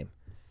nickname.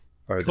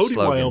 Or Cody, the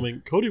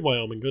slogan.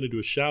 Wyoming, going to do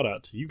a shout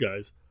out to you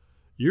guys.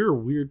 You're a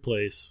weird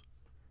place.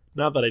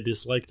 Not that I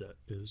disliked it.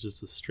 It's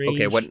just a strange...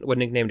 Okay, what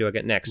nickname do I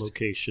get next?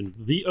 Location.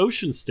 The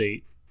Ocean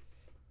State.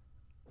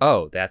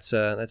 Oh, that's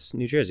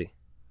New Jersey.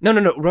 No,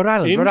 Rhode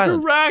Island. Incorrect.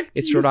 Rhode Island.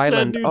 It's Rhode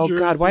Island. New Oh Jersey.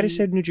 God, why did I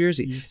say New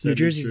Jersey? New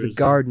Jersey's the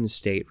Garden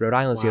State. Rhode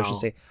Island's the Ocean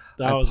State.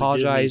 I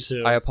apologize.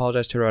 I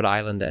apologize to Rhode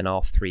Island and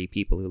all three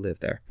people who live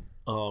there.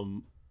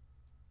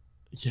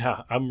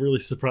 Yeah, I'm really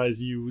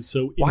surprised you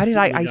so. Why did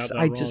I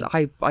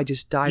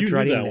just dived you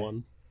right knew in that there.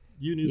 one.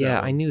 You knew that. Yeah,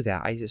 one. I knew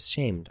that. I just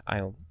shamed.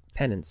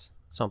 Penance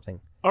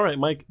something. All right,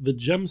 Mike. The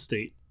Gem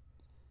State.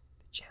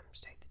 The Gem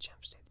State.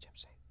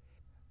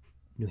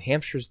 New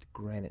Hampshire's the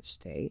Granite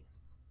State.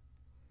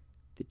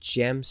 The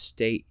Gem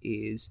State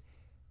is...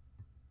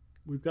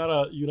 We've got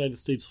a United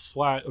States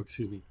flag. Oh,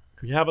 excuse me.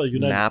 We have a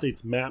United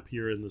States map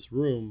here in this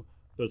room,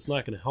 but it's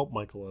not going to help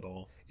Michael at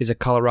all. Is it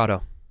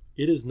Colorado?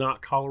 It is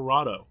not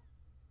Colorado.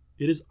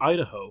 It is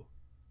Idaho.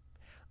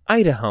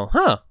 Idaho,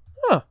 huh?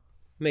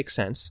 Makes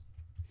sense.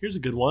 Here's a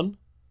good one.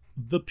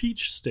 The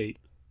Peach State.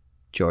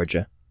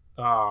 Georgia.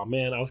 Oh,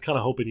 man. I was kind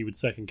of hoping you would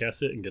second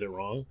guess it and get it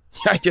wrong.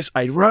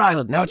 Rhode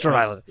Island. Now it's Rhode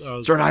Island.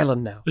 It's Rhode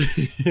Island now.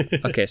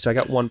 Okay, so I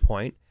got 1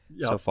 point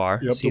so far.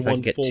 You're See if I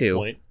can get 2.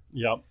 Point.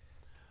 Yep.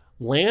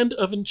 Land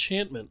of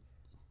Enchantment.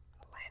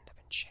 Land of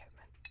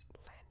Enchantment.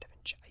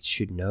 I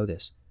should know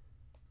this.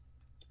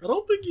 I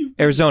don't think you've...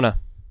 Arizona.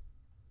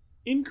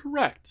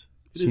 Incorrect.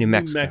 It's New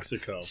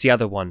Mexico. It's the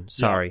other one.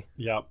 Sorry.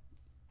 Yeah.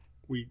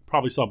 We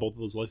probably saw both of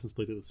those license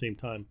plates at the same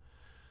time.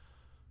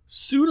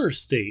 Sooner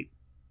State.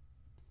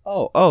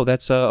 Oh,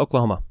 that's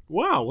Oklahoma.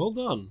 Wow, well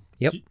done.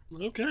 Yep.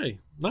 Okay,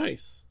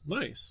 nice.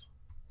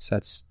 So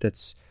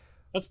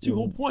that's 2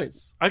 whole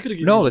points. I could have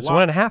given no, you that's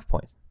 1.5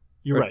 points.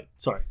 You're right.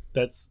 Sorry,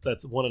 that's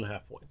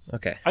 1.5 points.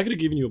 Okay. I could have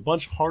given you a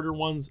bunch harder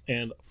ones,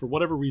 and for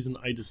whatever reason,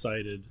 I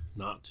decided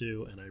not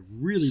to, and I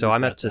really. So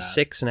I'm up to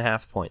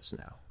 6.5 points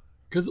now.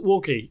 Because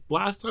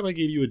last time I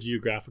gave you a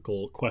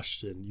geographical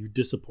question, you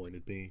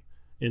disappointed me,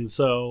 and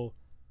so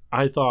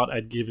I thought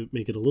I'd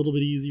make it a little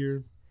bit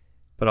easier.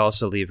 But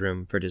also leave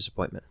room for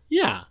disappointment.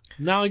 Yeah.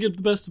 Now I get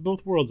the best of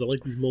both worlds. I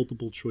like these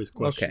multiple choice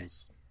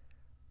questions.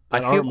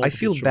 Okay. I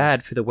feel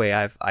bad for the way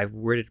I've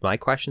worded my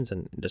questions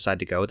and decided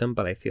to go with them,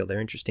 but I feel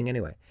they're interesting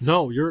anyway.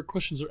 No, your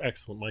questions are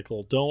excellent,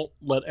 Michael. Don't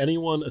let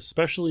anyone,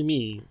 especially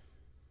me,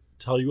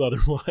 tell you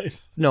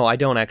otherwise. No, I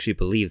don't actually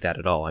believe that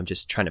at all. I'm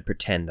just trying to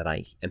pretend that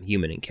I am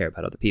human and care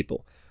about other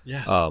people.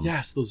 Yes,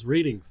 yes, those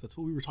ratings. That's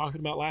what we were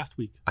talking about last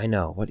week. I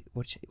know.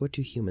 What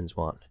do humans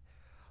want?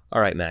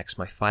 All right, Max,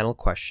 my final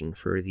question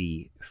for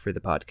the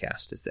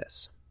podcast is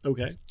this.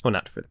 Okay. Well,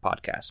 not for the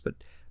podcast, but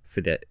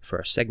for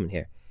our segment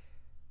here.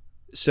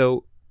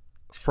 So,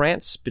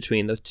 France,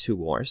 between the two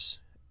wars,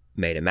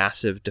 made a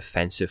massive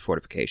defensive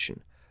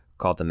fortification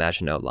called the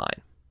Maginot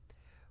Line.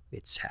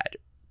 It's had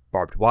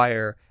barbed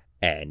wire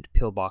and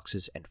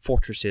pillboxes and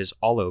fortresses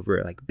all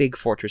over, like big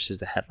fortresses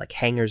that had like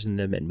hangars in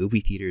them and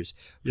movie theaters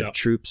for the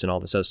troops and all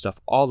this other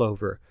stuff all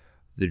over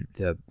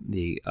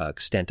the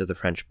extent of the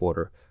French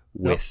border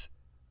with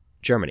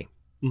Germany.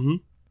 Mm-hmm.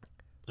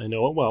 I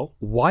know it well.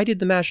 Why did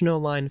the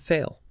Maginot Line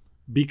fail?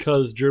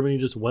 Because Germany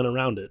just went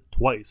around it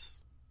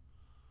twice.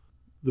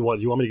 What,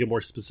 you want me to get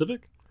more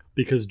specific?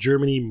 Because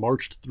Germany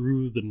marched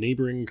through the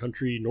neighboring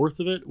country north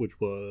of it, which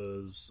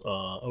was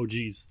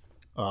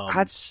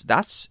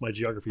that's my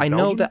geography. I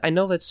Belgium?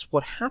 know that's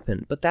what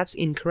happened, but that's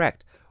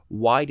incorrect.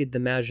 Why did the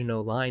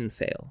Maginot Line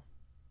fail?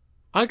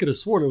 I could have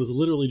sworn it was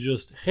literally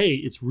just, hey,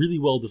 it's really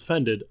well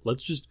defended.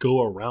 Let's just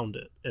go around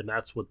it. And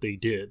that's what they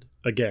did,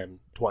 again,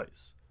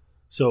 twice.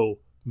 So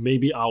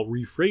maybe I'll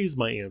rephrase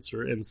my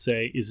answer and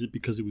say, is it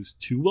because it was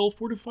too well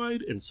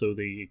fortified and so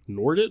they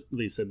ignored it?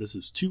 They said, this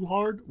is too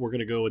hard. We're going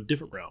to go a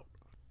different route.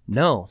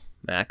 No,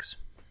 Max.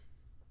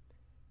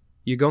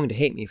 You're going to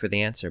hate me for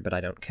the answer, but I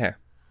don't care.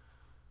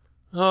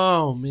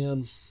 Oh,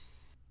 man.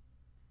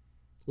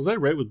 Was I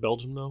right with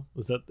Belgium, though?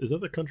 Is that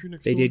the country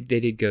next door? They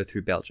did go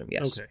through Belgium,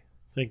 yes. Okay.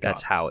 Thank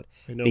That's God. how it.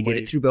 I know They did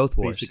my it through both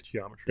wars. basic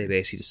geometry. They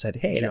basically just said,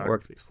 "Hey, that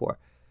worked Geography. before."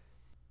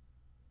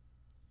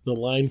 The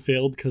line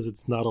failed because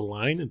it's not a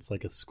line. It's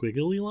like a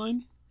squiggly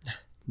line.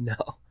 No.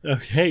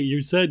 Okay,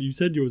 you said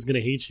you was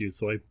gonna hate you,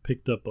 so I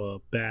picked up a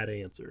bad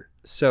answer.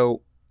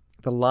 So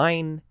the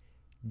line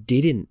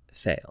didn't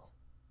fail.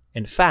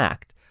 In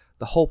fact,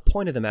 the whole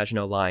point of the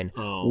Maginot Line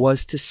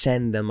was to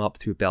send them up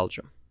through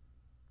Belgium.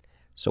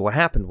 So what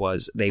happened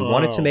was they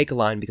wanted to make a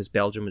line because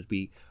Belgium would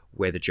be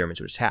where the Germans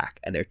would attack.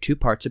 And there are two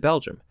parts of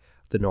Belgium.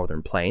 The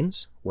northern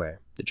plains, where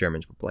the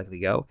Germans would likely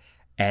go,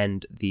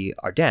 and the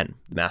Ardennes,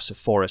 the massive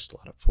forest, a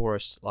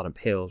lot of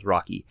hills,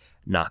 rocky,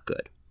 not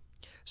good.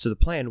 So the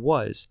plan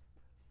was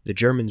the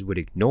Germans would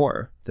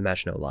ignore the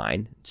Maginot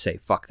Line, say,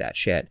 fuck that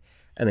shit,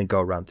 and then go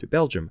around through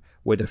Belgium,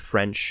 where the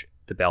French,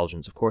 the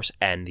Belgians, of course,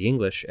 and the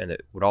English and the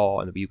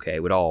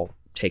UK would all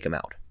take them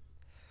out.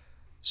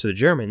 So the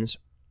Germans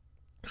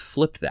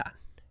flipped that.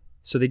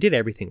 So they did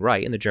everything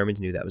right, and the Germans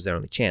knew that was their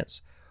only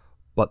chance.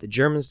 But the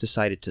Germans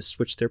decided to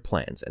switch their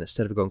plans, and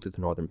instead of going through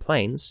the northern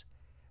plains,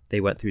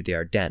 they went through the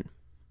Ardennes,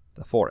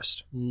 the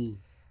forest,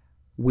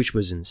 which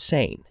was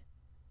insane.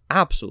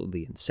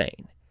 Absolutely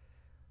insane.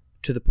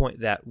 To the point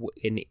that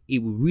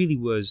it really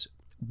was,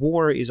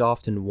 war is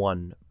often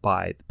won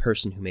by the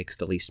person who makes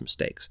the least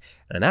mistakes.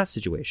 And in that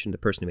situation, the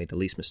person who made the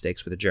least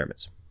mistakes were the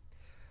Germans.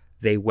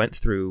 They went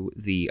through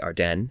the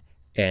Ardennes,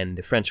 and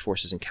the French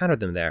forces encountered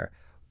them there,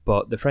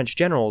 but the French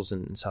generals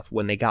and stuff,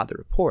 when they got the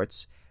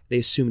reports, they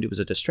assumed it was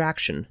a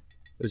distraction.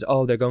 It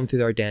was, they're going through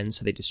the Ardennes,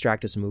 so they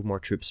distract us and move more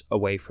troops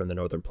away from the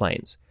northern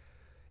plains.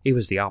 It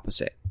was the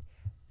opposite.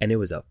 And it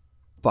was a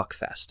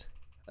fuckfest.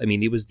 I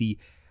mean, it was the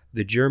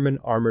German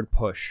armored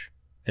push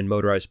and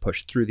motorized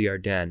push through the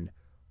Ardennes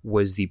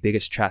was the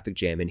biggest traffic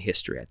jam in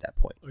history at that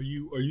point. Are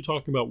you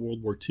talking about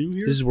World War II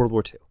here? This is World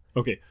War II.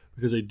 Okay,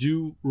 because I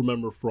do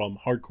remember from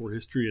Hardcore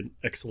History, an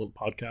excellent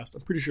podcast.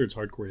 I'm pretty sure it's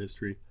Hardcore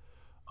History.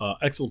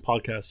 Excellent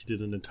podcast. He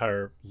did an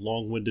entire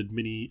long-winded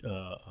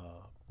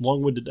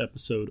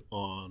episode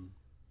on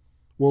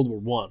World War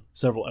One,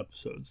 several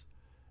episodes,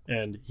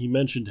 and he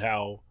mentioned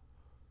how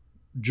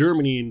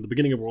Germany in the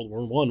beginning of World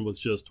War One was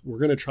just, we're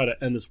going to try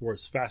to end this war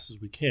as fast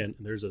as we can,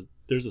 and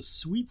there's a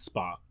sweet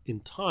spot in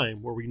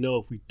time where we know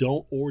if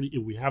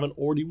we haven't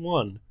already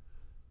won,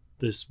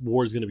 this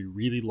war is going to be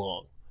really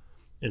long.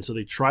 And so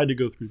they tried to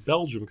go through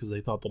Belgium because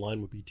they thought the line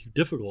would be too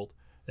difficult,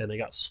 and they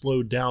got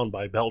slowed down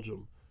by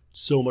Belgium,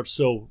 so much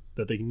so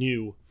that they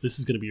knew this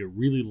is going to be a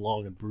really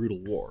long and brutal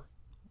war.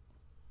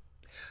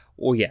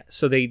 Well, yeah,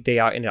 so they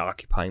ended up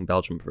occupying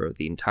Belgium for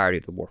the entirety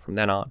of the war from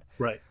then on.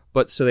 Right.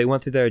 But so they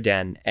went through the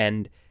Ardennes,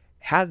 and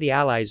had the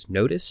Allies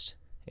noticed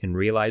and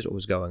realized what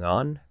was going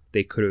on,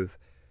 they could have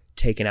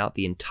taken out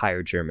the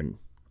entire German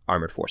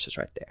armored forces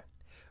right there.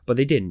 But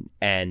they didn't,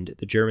 and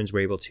the Germans were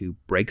able to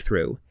break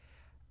through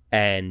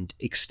and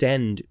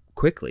extend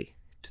quickly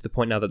to the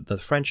point now that the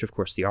French, of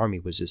course, the army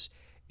was just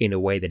in a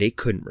way that it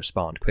couldn't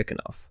respond quick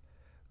enough.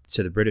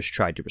 So the British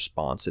tried to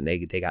respond, and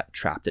they got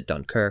trapped at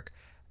Dunkirk,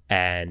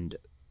 and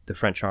the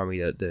French army,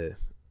 the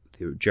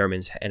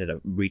Germans ended up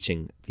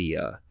reaching the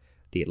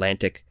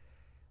Atlantic.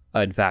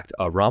 In fact,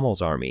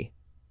 Rommel's army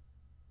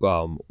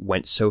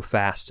went so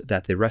fast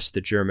that the rest of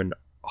the German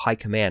high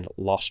command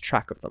lost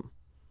track of them.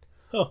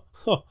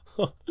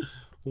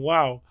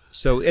 Wow.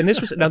 So, and this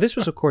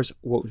was of course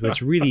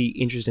what's really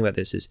interesting about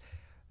this is,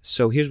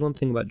 so here's one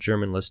thing about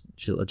German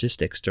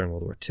logistics during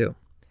World War II.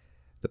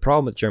 The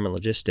problem with German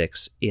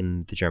logistics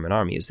in the German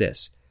army is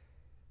this: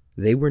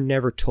 they were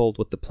never told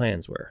what the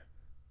plans were,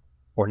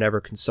 or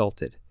never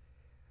consulted.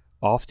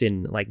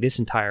 Often, like, this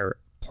entire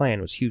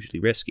plan was hugely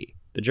risky.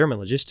 The German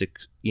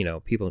logistics,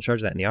 people in charge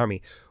of that in the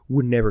army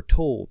were never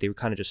told. They were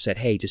kind of just said,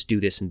 hey, just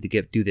do this and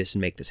do this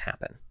and make this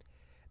happen.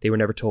 They were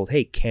never told,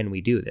 hey, can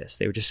we do this?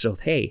 They were just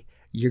told, hey,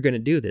 you're going to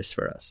do this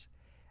for us.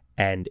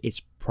 And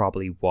it's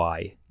probably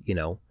why,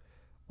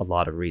 a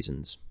lot of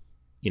reasons,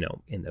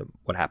 in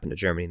what happened to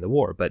Germany in the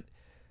war, but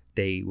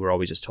they were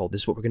always just told,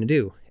 this is what we're going to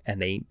do.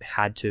 And they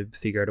had to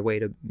figure out a way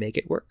to make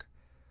it work.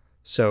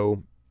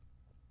 So,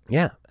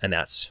 yeah, and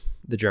that's,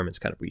 the Germans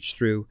kind of reached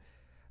through.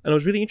 And it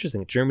was really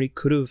interesting. Germany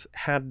could have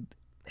had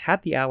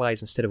the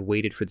Allies, instead of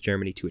waited for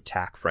Germany to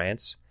attack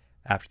France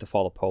after the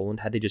fall of Poland,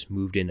 had they just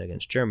moved in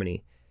against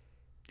Germany,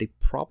 they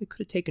probably could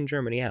have taken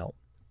Germany out.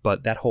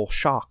 But that whole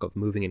shock of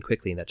moving in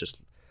quickly and that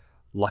just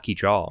lucky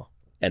draw,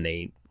 and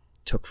they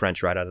took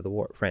France right out of the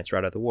war,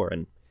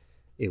 and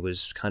it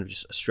was kind of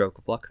just a stroke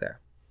of luck there.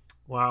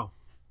 Wow,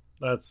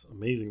 that's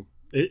amazing.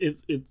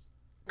 It's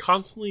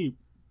constantly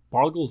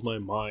boggles my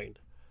mind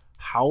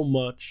how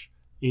much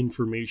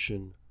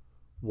information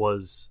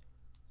was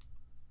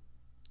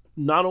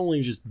not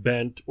only just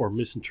bent or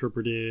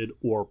misinterpreted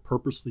or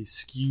purposely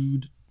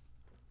skewed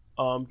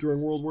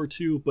during World War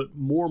II, but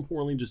more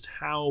importantly, just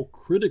how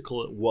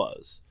critical it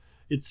was.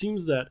 It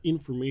seems that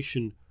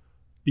information,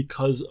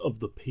 because of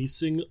the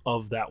pacing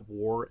of that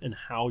war and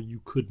how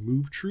you could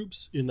move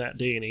troops in that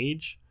day and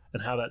age,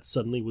 and how that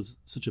suddenly was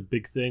such a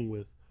big thing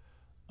with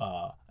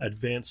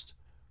advanced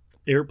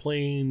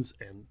airplanes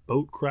and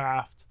boat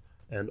craft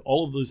and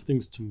all of those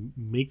things to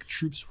make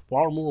troops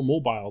far more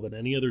mobile than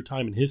any other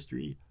time in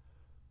history,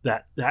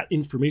 that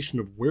information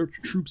of where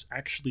troops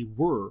actually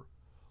were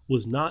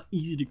was not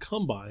easy to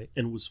come by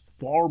and was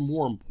far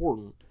more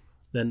important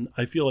than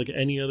I feel like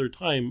any other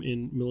time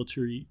in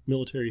military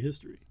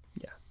history.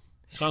 Yeah.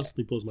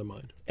 Constantly blows my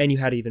mind. And you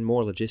had even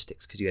more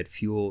logistics because you had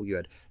fuel, you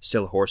had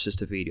still horses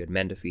to feed, you had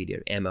men to feed, you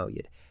had ammo,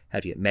 you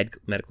had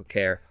medical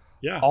care,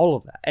 all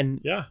of that.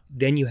 And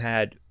then you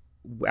had,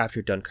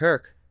 after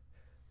Dunkirk,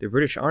 the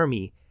British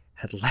Army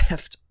had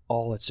left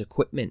all its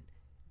equipment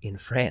in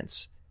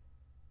France.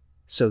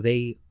 So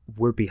they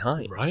were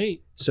behind.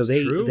 Right. So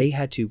they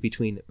had to,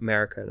 between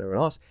America and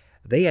everyone else,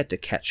 they had to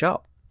catch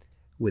up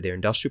with their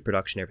industrial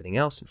production and everything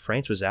else. And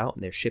France was out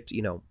and their ships,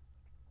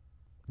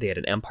 they had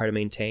an empire to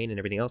maintain and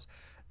everything else.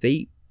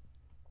 They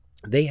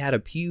had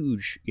a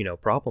huge,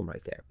 problem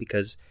right there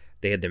because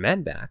they had their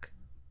men back,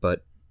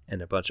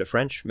 and a bunch of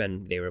French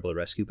men they were able to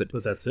rescue, but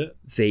that's it.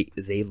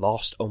 They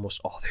lost almost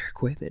all their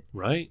equipment.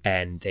 Right.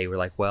 And they were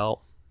like,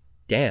 well,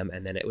 damn.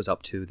 And then it was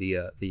up to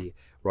the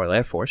Royal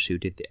Air Force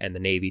and the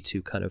Navy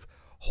to kind of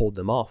hold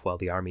them off while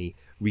the army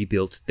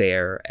rebuilt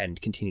there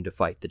and continued to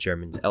fight the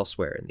Germans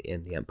elsewhere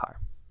in the empire.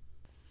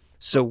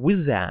 So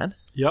with that,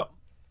 yep,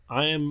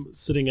 I am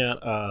sitting at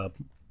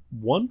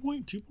 1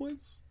 point, 2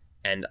 points,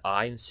 and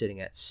I'm sitting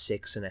at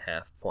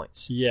 6.5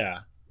 points.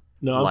 Yeah,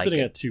 no, I'm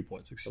sitting at 2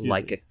 points. Excuse me.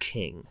 Like a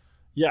king.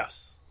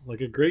 Yes, like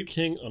a great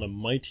king on a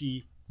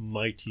mighty,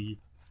 mighty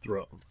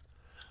throne.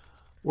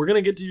 We're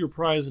gonna get to your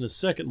prize in a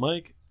second,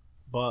 Mike,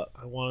 but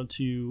I wanted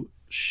to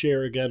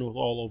share again with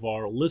all of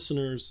our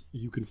listeners.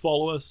 You can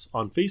follow us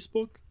on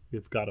Facebook.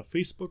 We've got a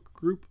Facebook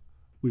group.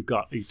 We've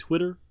got a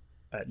Twitter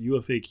at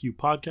UFAQ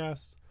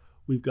Podcast.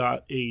 We've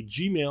got a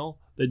Gmail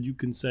that you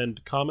can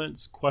send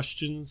comments,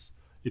 questions.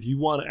 If you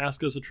want to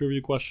ask us a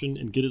trivia question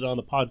and get it on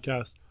the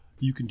podcast,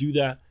 you can do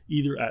that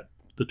either at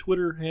the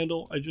Twitter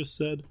handle I just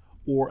said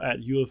or at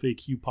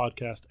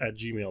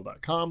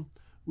ufaqpodcast@gmail.com.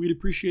 We'd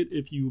appreciate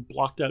if you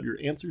blocked out your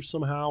answers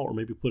somehow or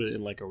maybe put it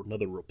in like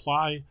another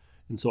reply,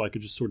 and so I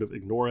could just sort of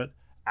ignore it,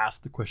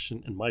 ask the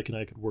question, and Mike and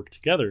I could work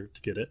together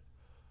to get it.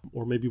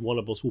 Or maybe one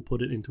of us will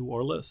put it into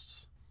our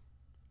lists.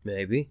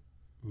 Maybe.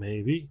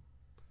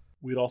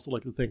 We'd also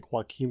like to thank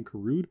Joachim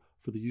Karud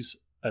for the use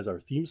as our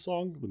theme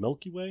song, The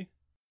Milky Way.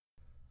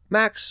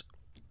 Max,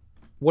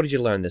 what did you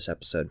learn this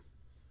episode?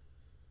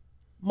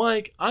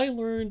 Mike, I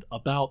learned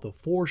about the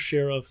 4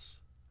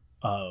 sheriffs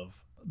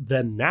of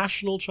then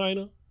national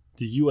China,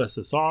 the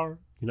USSR,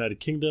 United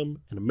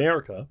Kingdom, and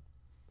America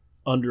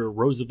under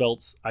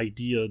Roosevelt's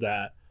idea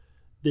that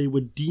they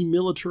would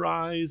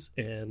demilitarize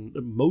and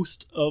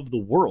most of the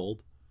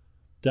world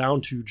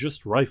down to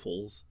just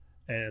rifles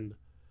and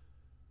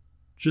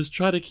just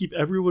try to keep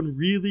everyone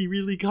really,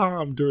 really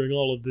calm during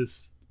all of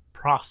this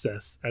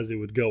process as it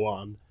would go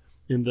on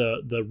in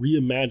the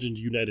reimagined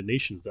United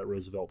Nations that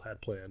Roosevelt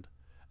had planned.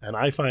 And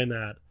I find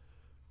that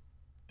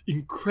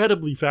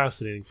incredibly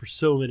fascinating for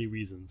so many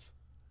reasons.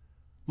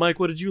 Mike,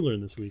 what did you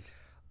learn this week?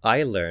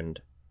 I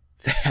learned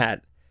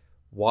that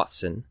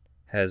Watson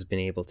has been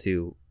able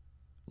to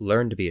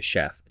learn to be a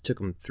chef. It took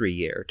them 3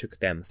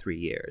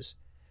 years,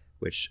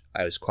 which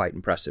I was quite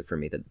impressive for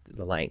me,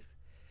 the length.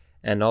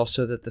 And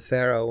also that the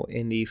pharaoh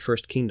in the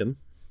First Kingdom,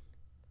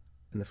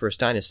 in the First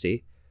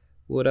Dynasty,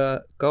 would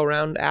go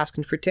around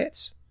asking for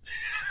tits.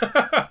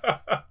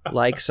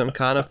 Like some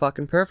kind of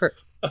fucking pervert.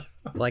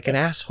 Like an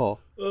asshole.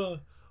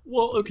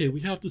 Well, okay,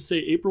 we have to say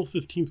April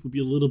 15th would be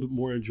a little bit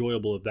more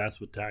enjoyable if that's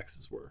what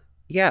taxes were.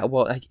 Yeah,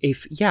 well,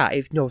 if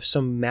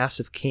some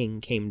massive king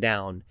came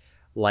down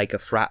like a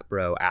frat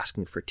bro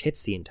asking for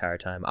tits the entire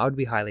time, I would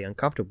be highly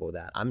uncomfortable with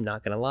that. I'm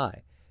not going to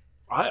lie.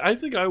 I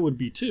think I would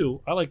be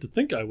too. I like to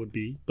think I would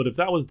be. But if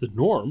that was the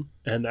norm,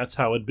 and that's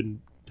how it had been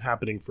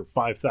happening for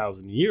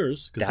 5,000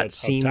 years, because that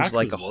seems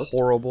like a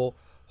horrible,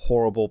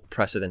 horrible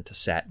precedent to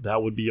set.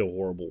 That would be a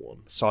horrible one.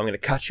 So I'm going to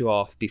cut you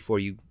off before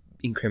you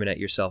incriminate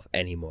yourself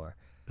anymore.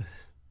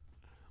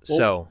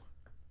 So,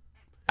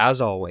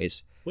 as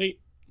always... Wait,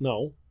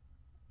 no.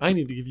 I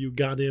need to give you a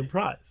goddamn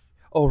prize.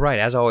 Oh, right.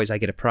 As always, I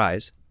get a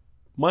prize.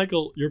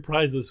 Michael, your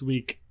prize this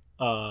week,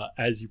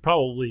 as you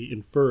probably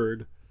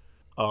inferred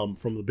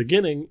from the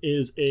beginning,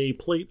 is a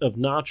plate of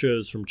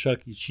nachos from Chuck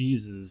E.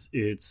 Cheese's.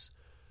 It's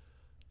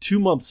 2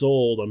 months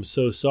old. I'm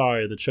so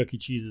sorry. The Chuck E.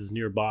 Cheese's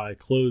nearby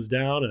closed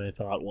down, and I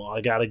thought, well,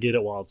 I got to get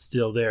it while it's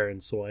still there.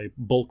 And so I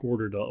bulk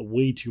ordered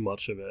way too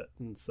much of it.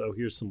 And so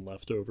here's some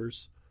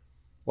leftovers.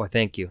 Well,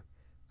 thank you.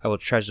 I will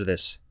treasure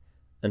this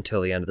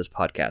until the end of this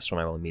podcast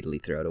when I will immediately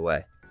throw it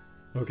away.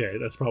 Okay,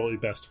 that's probably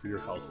best for your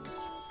health.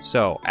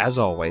 So, as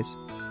always,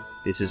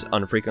 this is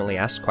Unfrequently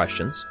Asked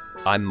Questions.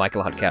 I'm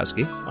Michael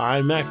Hutkowski.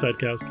 I'm Max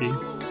Hutkowski.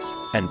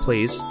 And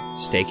please,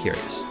 stay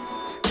curious.